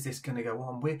long is this going to go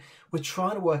on? We're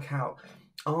trying to work out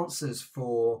answers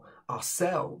for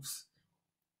ourselves,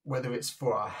 whether it's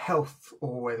for our health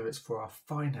or whether it's for our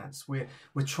finance. We're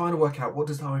trying to work out, what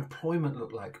does our employment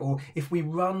look like? Or if we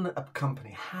run a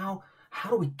company, how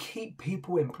do we keep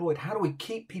people employed? How do we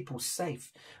keep people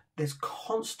safe? There's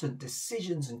constant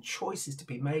decisions and choices to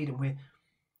be made, and we've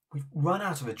run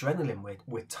out of adrenaline.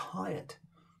 We're tired.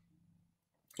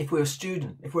 If we're a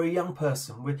student, if we're a young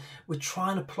person, we're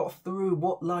trying to plot through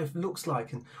what life looks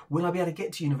like, and will I be able to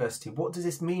get to university? What does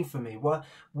this mean for me?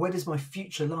 Where does my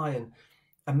future lie?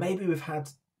 And maybe we've had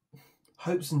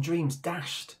hopes and dreams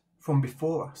dashed from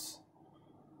before us.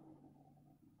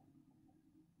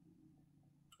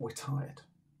 We're tired.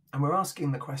 And we're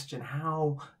asking the question,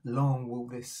 how long will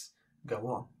this go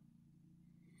on?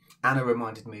 Anna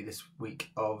reminded me this week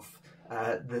of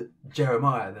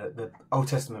Jeremiah, the Old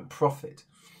Testament prophet,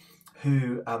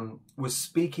 who was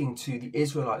speaking to the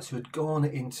Israelites who had gone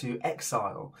into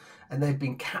exile, and they'd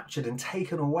been captured and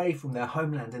taken away from their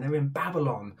homeland, and they're in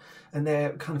Babylon, and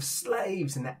they're kind of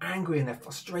slaves, and they're angry and they're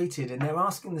frustrated, and they're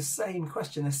asking the same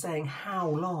question. They're saying, how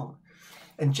long?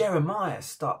 And Jeremiah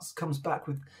comes back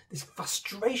with this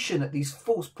frustration at these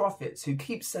false prophets who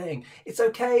keep saying, it's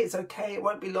okay, it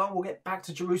won't be long, we'll get back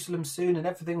to Jerusalem soon and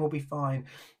everything will be fine.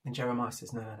 And Jeremiah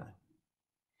says, no.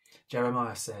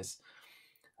 Jeremiah says,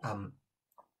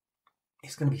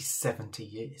 it's going to be 70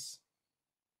 years.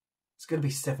 It's going to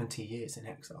be 70 years in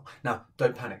exile. Now,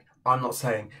 don't panic. I'm not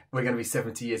saying we're going to be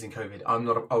 70 years in COVID. I'm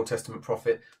not an Old Testament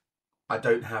prophet. I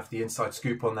don't have the inside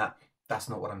scoop on that. That's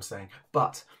not what I'm saying.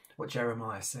 But what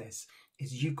Jeremiah says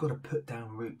is you've got to put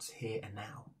down roots here and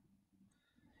now.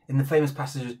 In the famous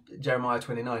passage of Jeremiah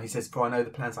 29, he says, for I know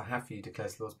the plans I have for you,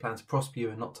 declares the Lord, plans to prosper you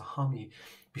and not to harm you.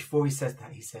 Before he says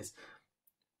that, he says,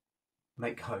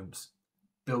 make homes,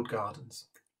 build gardens,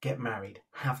 get married,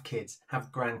 have kids,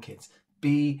 have grandkids,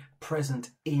 be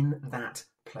present in that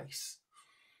place.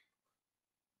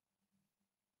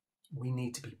 We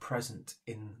need to be present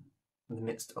in the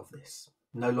midst of this.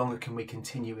 No longer can we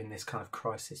continue in this kind of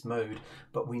crisis mode,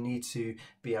 but we need to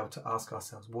be able to ask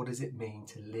ourselves, what does it mean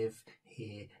to live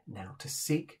here now? To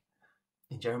seek,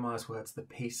 in Jeremiah's words, the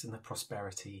peace and the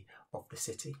prosperity of the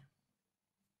city.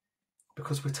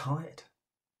 Because we're tired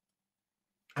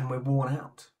and we're worn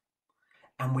out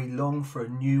and we long for a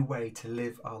new way to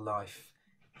live our life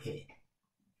here.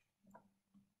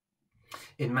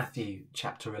 In Matthew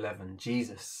chapter 11,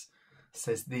 Jesus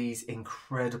says these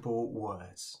incredible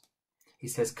words. He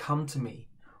says, come to me,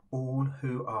 all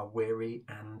who are weary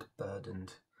and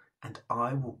burdened, and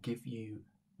I will give you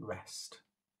rest.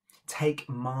 Take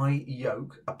my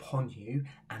yoke upon you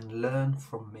and learn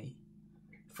from me,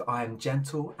 for I am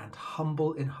gentle and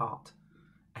humble in heart,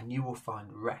 and you will find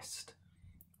rest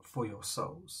for your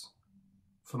souls.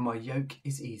 For my yoke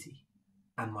is easy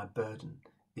and my burden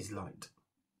is light.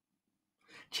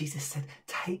 Jesus said,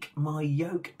 take my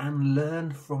yoke and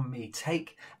learn from me.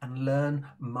 Take and learn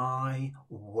my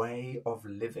way of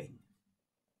living.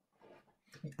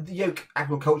 The yoke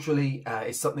agriculturally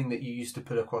is something that you used to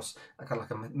put across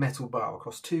like a metal bar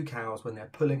across two cows when they're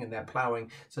pulling and they're ploughing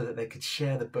so that they could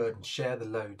share the burden, share the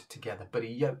load together. But a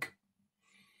yoke,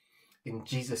 in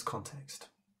Jesus' context,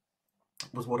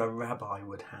 was what a rabbi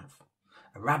would have.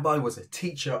 A rabbi was a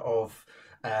teacher of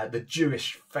the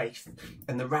Jewish faith,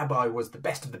 and the rabbi was the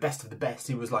best of the best of the best.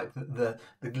 He was like the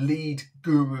lead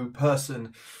guru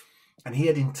person, and he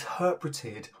had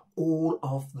interpreted all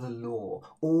of the law,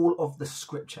 all of the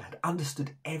scripture, had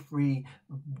understood every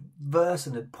verse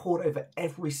and had poured over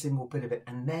every single bit of it,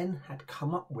 and then had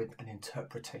come up with an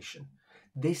interpretation.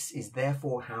 This is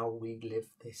therefore how we live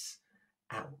this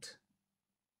out.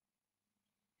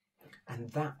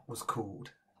 And that was called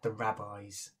the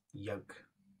rabbi's yoke.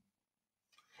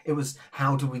 It was,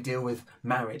 how do we deal with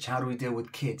marriage? How do we deal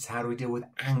with kids? How do we deal with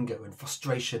anger and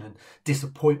frustration and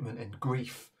disappointment and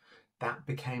grief? That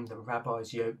became the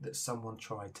rabbi's yoke that someone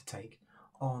tried to take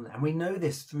on. And we know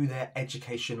this through their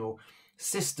educational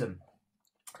system.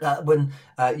 When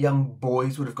young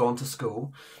boys would have gone to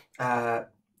school,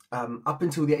 up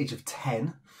until the age of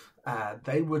 10,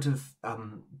 they would have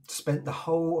spent the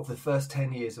whole of the first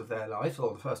 10 years of their life,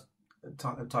 or the first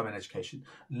time in education,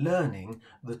 learning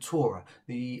the Torah,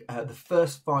 the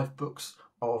first 5 books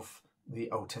of the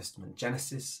Old Testament: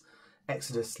 Genesis,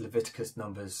 Exodus, Leviticus,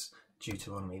 Numbers,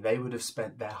 Deuteronomy. They would have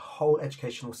spent their whole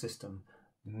educational system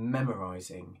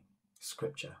memorizing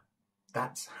scripture.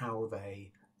 That's how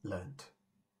they learnt,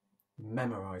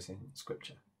 memorizing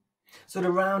scripture. So at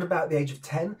around about the age of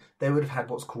 10, they would have had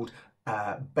what's called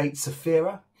Beit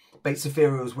Sephira. Beit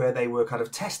Sephira was where they were kind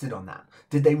of tested on that.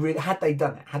 Had they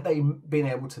done it? Had they been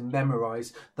able to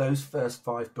memorize those first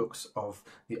 5 books of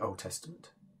the Old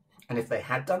Testament? And if they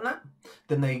had done that,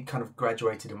 then they kind of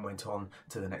graduated and went on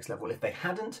to the next level. If they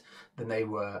hadn't, then they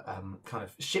were kind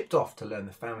of shipped off to learn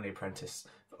the family apprentice,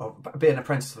 or be an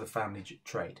apprentice of the family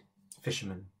trade,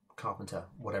 fisherman, carpenter,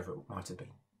 whatever it might have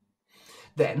been.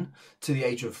 Then, to the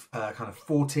age of kind of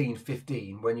 14,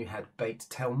 15, when you had Beit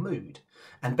Talmud.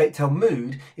 And Beit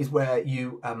Talmud is where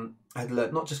you had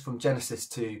learnt not just from Genesis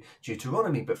to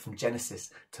Deuteronomy, but from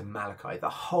Genesis to Malachi. The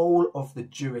whole of the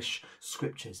Jewish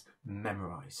scriptures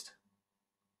memorised.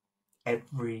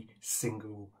 Every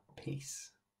single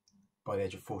piece by the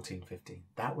age of 14, 15.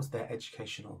 That was their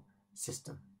educational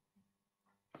system.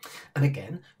 And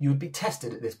again, you would be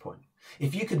tested at this point.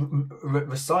 If you could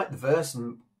recite the verse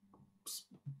and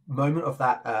moment of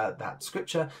that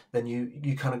scripture, then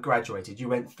you kind of graduated. You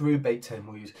went through Beit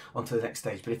Talmud onto the next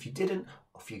stage. But if you didn't,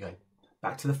 off you go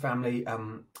back to the family,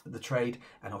 the trade,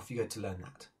 and off you go to learn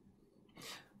that.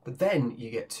 But then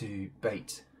you get to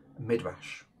Beit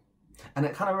Midrash, and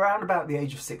at kind of around about the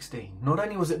age of 16, not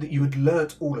only was it that you had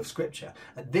learnt all of scripture,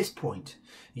 at this point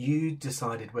you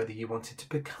decided whether you wanted to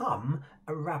become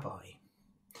a rabbi.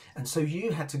 And so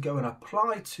you had to go and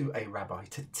apply to a rabbi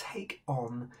to take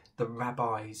on the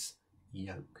rabbi's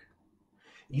yoke.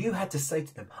 You had to say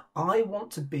to them, I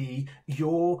want to be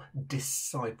your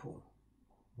disciple.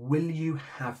 Will you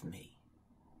have me?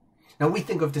 Now, we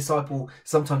think of disciple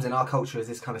sometimes in our culture as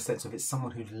this kind of sense of it's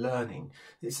someone who's learning,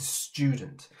 it's a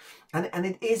student. And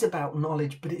it is about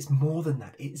knowledge, but it's more than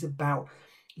that. It's about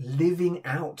living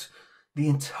out the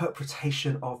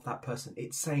interpretation of that person.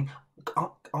 It's saying, I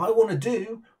want to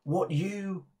do what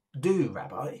you do,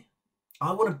 Rabbi.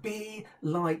 I want to be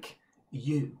like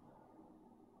you.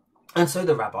 And so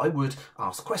the rabbi would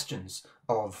ask questions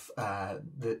of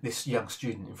this young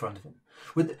student in front of him.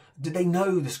 Did they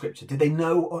know the scripture? Did they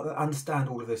understand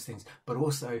all of those things? But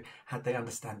also, had they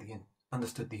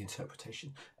understood the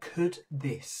interpretation? Could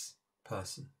this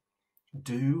person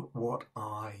do what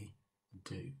I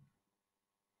do?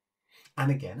 And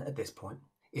again, at this point,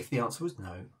 if the answer was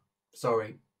no,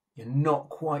 sorry, you're not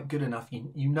quite good enough.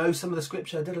 You know some of the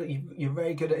scripture, you're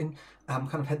very good at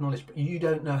kind of head knowledge, but you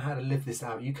don't know how to live this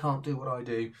out. You can't do what I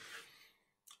do.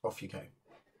 Off you go.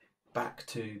 Back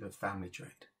to the family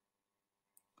trade.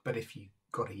 But if you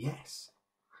got a yes,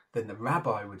 then the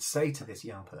rabbi would say to this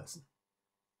young person,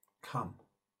 come,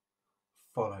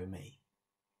 follow me.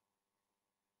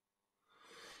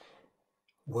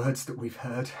 Words that we've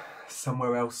heard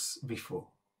somewhere else before.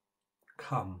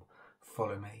 Come,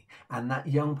 follow me. And that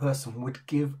young person would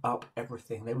give up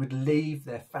everything. They would leave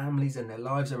their families and their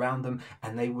lives around them,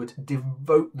 and they would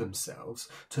devote themselves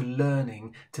to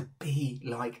learning to be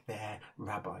like their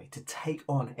rabbi, to take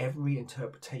on every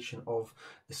interpretation of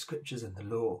the scriptures and the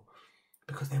law,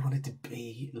 because they wanted to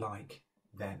be like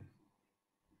them.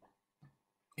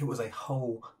 It was a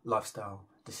whole lifestyle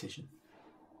decision.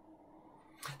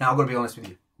 Now, I've got to be honest with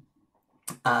you.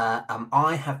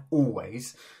 I have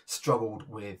always struggled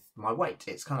with my weight.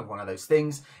 It's kind of one of those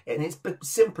things, and it's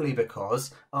simply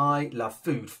because I love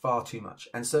food far too much.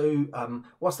 And so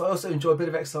whilst I also enjoy a bit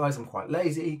of exercise, I'm quite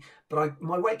lazy, but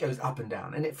my weight goes up and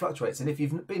down and it fluctuates. And if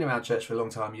you've been around church for a long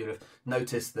time, you'll have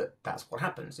noticed that that's what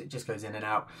happens. It just goes in and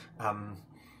out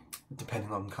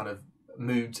depending on kind of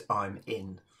moods I'm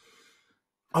in.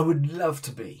 I would love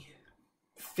to be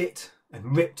fit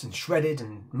and ripped and shredded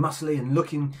and muscly and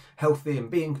looking healthy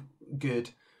and being good,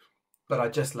 but I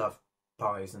just love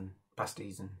pies and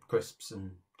pasties and crisps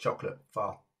and chocolate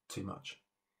far too much.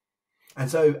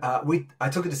 And so I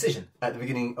took a decision at the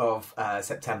beginning of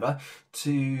September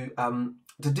to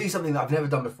do something that I've never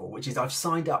done before, which is I've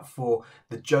signed up for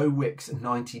the Joe Wicks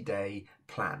 90-day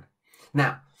plan.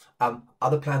 Now,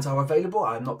 other plans are available.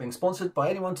 I'm not being sponsored by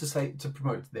anyone to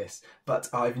promote this, but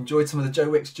I've enjoyed some of the Joe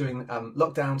Wicks during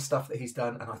lockdown stuff that he's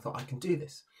done, and I thought I can do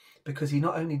this because he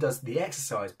not only does the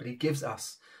exercise, but he gives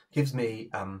me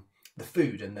the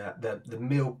food and the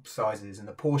meal sizes and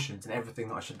the portions and everything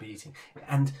that I should be eating.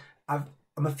 And I'm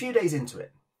a few days into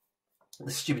it.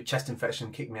 The stupid chest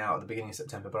infection kicked me out at the beginning of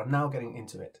September, but I'm now getting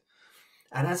into it.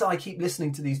 And as I keep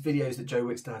listening to these videos that Joe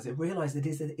Wicks does, I realise that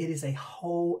it is a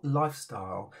whole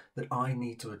lifestyle that I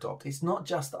need to adopt. It's not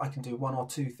just that I can do one or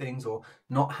two things or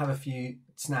not have a few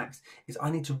snacks. It's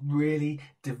I need to really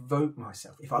devote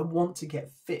myself. If I want to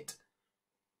get fit,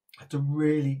 I have to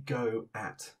really go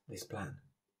at this plan.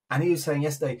 And he was saying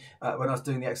yesterday when I was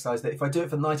doing the exercise that if I do it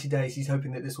for 90 days, he's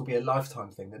hoping that this will be a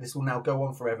lifetime thing, that this will now go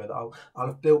on forever, that I'll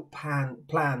have built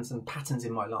plans and patterns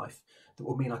in my life that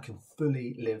will mean I can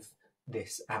fully live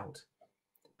this out.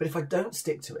 But if I don't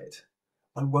stick to it,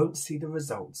 I won't see the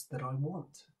results that I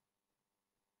want.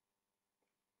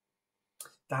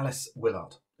 Dallas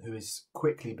Willard, who is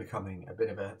quickly becoming a bit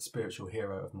of a spiritual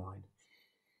hero of mine,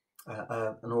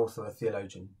 an author, a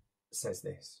theologian, says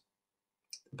this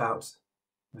about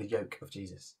the yoke of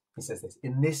Jesus. He says this: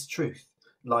 in this truth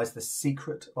lies the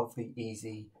secret of the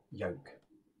easy yoke.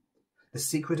 The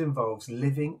secret involves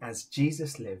living as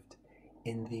Jesus lived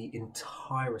in the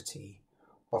entirety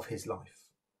of his life,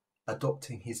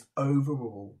 adopting his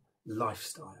overall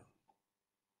lifestyle.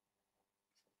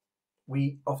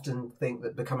 We often think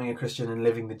that becoming a Christian and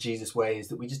living the Jesus way is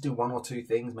that we just do one or two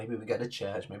things. Maybe we go to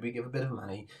church, maybe we give a bit of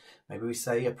money, maybe we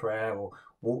say a prayer or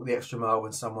walk the extra mile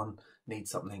when someone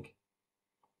needs something.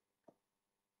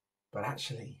 But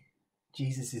actually,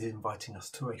 Jesus is inviting us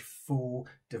to a full,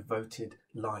 devoted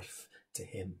life to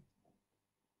him.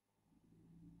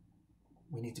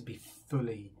 We need to be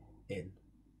fully in.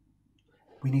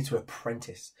 We need to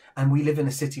apprentice. And we live in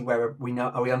a city where we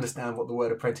understand what the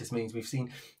word apprentice means. We've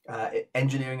seen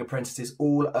engineering apprentices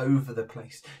all over the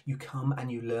place. You come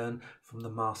and you learn from the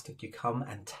master. You come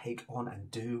and take on and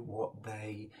do what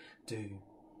they do.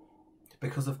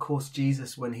 Because of course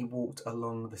Jesus, when he walked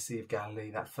along the Sea of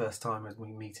Galilee that first time as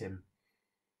we meet him,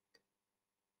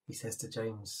 he says to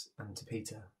James and to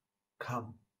Peter,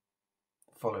 come,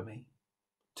 follow me.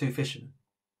 2 fishermen.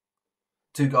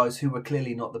 2 guys who were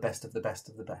clearly not the best of the best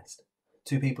of the best.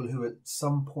 2 people who at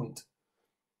some point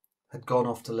had gone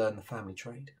off to learn the family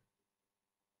trade.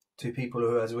 2 people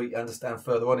who, as we understand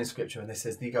further on in Scripture, and this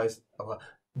says these guys are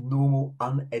normal,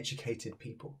 uneducated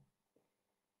people.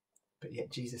 But yet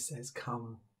Jesus says,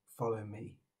 come, follow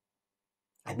me.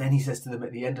 And then he says to them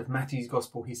at the end of Matthew's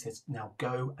Gospel, he says, now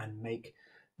go and make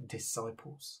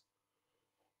disciples.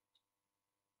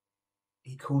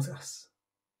 He calls us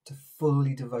to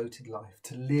fully devoted life,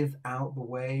 to live out the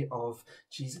way of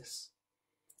Jesus.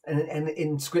 And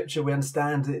in Scripture we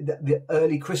understand that the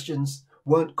early Christians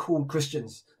weren't called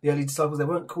Christians. The early disciples, they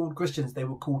weren't called Christians. They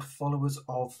were called followers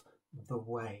of the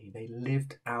way. They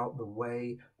lived out the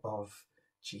way of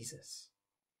Jesus.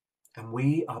 And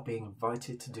we are being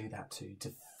invited to do that too,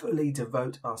 to fully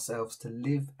devote ourselves to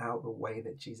live out the way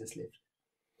that Jesus lived.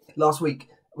 Last week,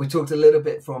 we talked a little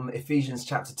bit from Ephesians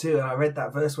chapter 2, and I read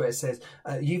that verse where it says,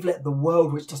 you've let the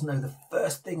world, which doesn't know the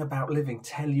first thing about living,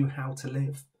 tell you how to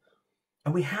live.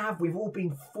 And we've all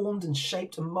been formed and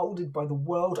shaped and moulded by the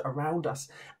world around us.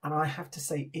 And I have to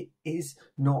say, it is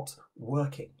not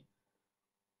working.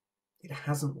 It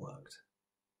hasn't worked.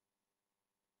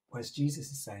 Whereas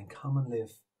Jesus is saying, come and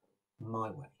live my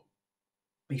way.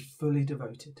 Be fully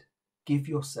devoted. Give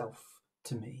yourself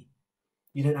to me.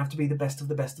 You don't have to be the best of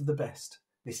the best of the best.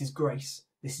 This is grace.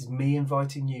 This is me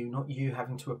inviting you, not you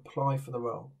having to apply for the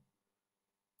role.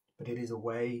 But it is a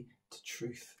way to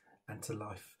truth and to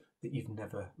life that you've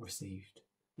never received.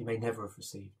 You may never have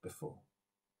received before.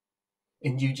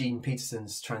 In Eugene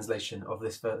Peterson's translation of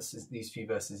these few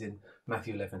verses in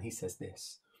Matthew 11, he says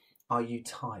this: are you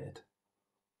tired,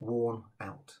 worn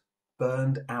out,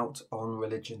 burned out on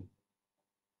religion?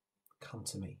 Come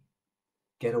to me.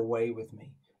 Get away with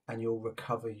me and you'll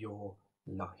recover your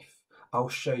life. I'll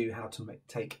show you how to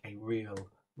take a real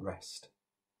rest.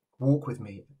 Walk with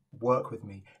me, work with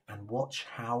me, and watch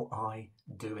how I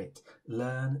do it.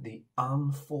 Learn the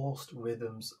unforced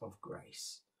rhythms of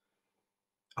grace.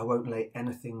 I won't lay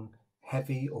anything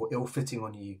heavy or ill-fitting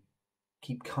on you.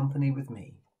 Keep company with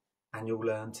me, and you'll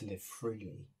learn to live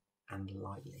freely and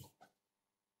lightly.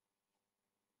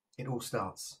 It all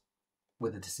starts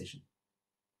with a decision.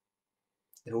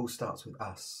 It all starts with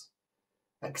us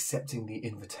accepting the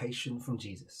invitation from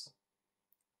Jesus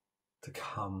to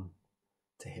come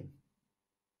to him,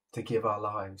 to give our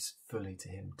lives fully to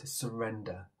him, to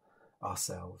surrender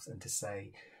ourselves and to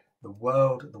say, the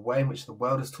way in which the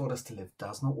world has taught us to live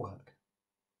does not work.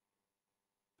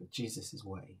 But Jesus'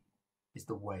 way is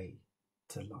the way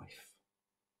to life.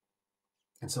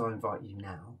 And so I invite you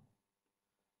now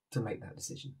to make that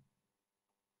decision.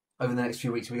 Over the next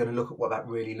few weeks, we're going to look at what that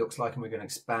really looks like, and we're going to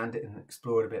expand it and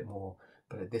explore it a bit more.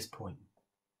 But at this point,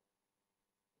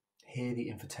 hear the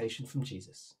invitation from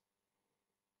Jesus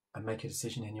and make a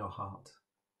decision in your heart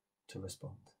to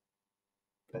respond.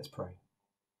 Let's pray.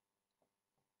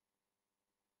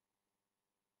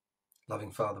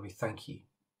 Loving Father, we thank you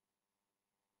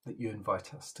that you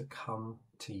invite us to come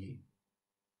to you,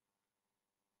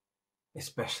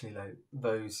 especially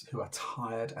those who are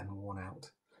tired and worn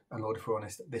out. And Lord, if we're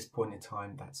honest, at this point in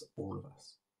time, that's all of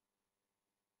us.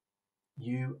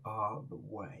 You are the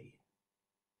way.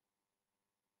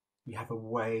 You have a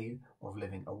way of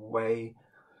living, a way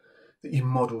that you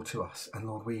model to us. And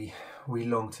Lord, we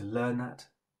long to learn that,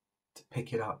 to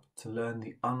pick it up, to learn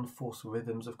the unforced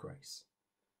rhythms of grace,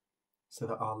 so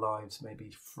that our lives may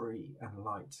be free and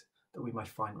light, that we may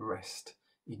find rest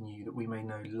in you, that we may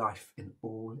know life in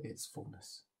all its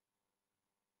fullness.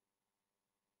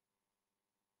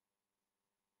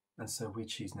 And so we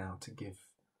choose now to give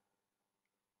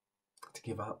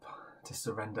up, to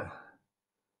surrender,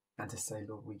 and to say,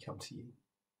 Lord, we come to you.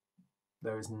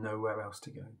 There is nowhere else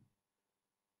to go.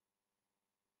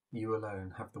 You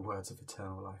alone have the words of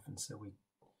eternal life, and so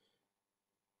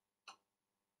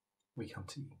we come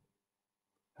to you.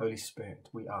 Holy Spirit,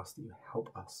 we ask that you help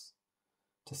us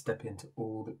to step into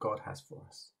all that God has for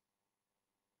us.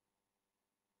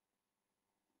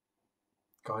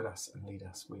 Guide us and lead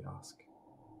us, we ask,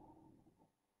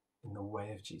 in the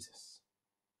way of Jesus.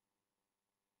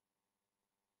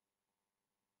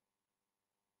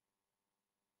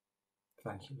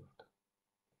 Thank you,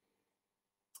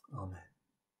 Lord. Amen.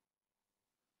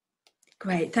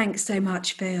 Great, thanks so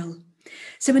much, Phil.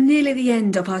 So we're nearly at the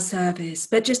end of our service,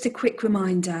 but just a quick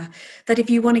reminder that if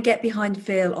you want to get behind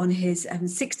Phil on his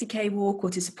 60k walk or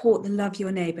to support the Love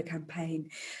Your Neighbour campaign,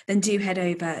 then do head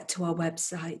over to our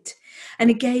website. And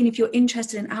again, if you're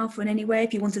interested in Alpha in any way,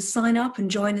 if you want to sign up and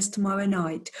join us tomorrow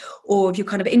night, or if you're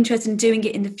kind of interested in doing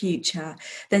it in the future,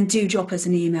 then do drop us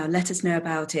an email, let us know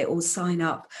about it, or sign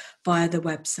up via the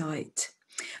website.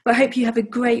 But I hope you have a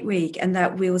great week and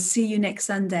that we'll see you next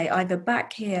Sunday, either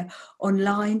back here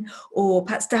online or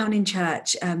perhaps down in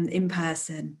church in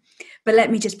person. But let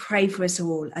me just pray for us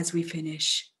all as we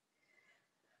finish.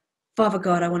 Father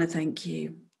God, I want to thank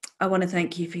you. I want to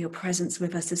thank you for your presence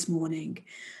with us this morning.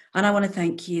 And I want to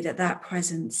thank you that that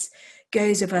presence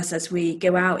goes with us as we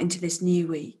go out into this new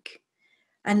week.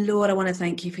 And Lord, I want to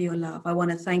thank you for your love. I want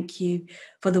to thank you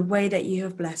for the way that you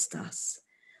have blessed us.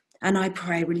 And I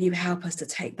pray, will you help us to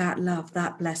take that love,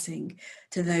 that blessing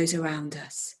to those around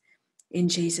us. In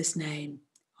Jesus' name,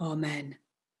 amen.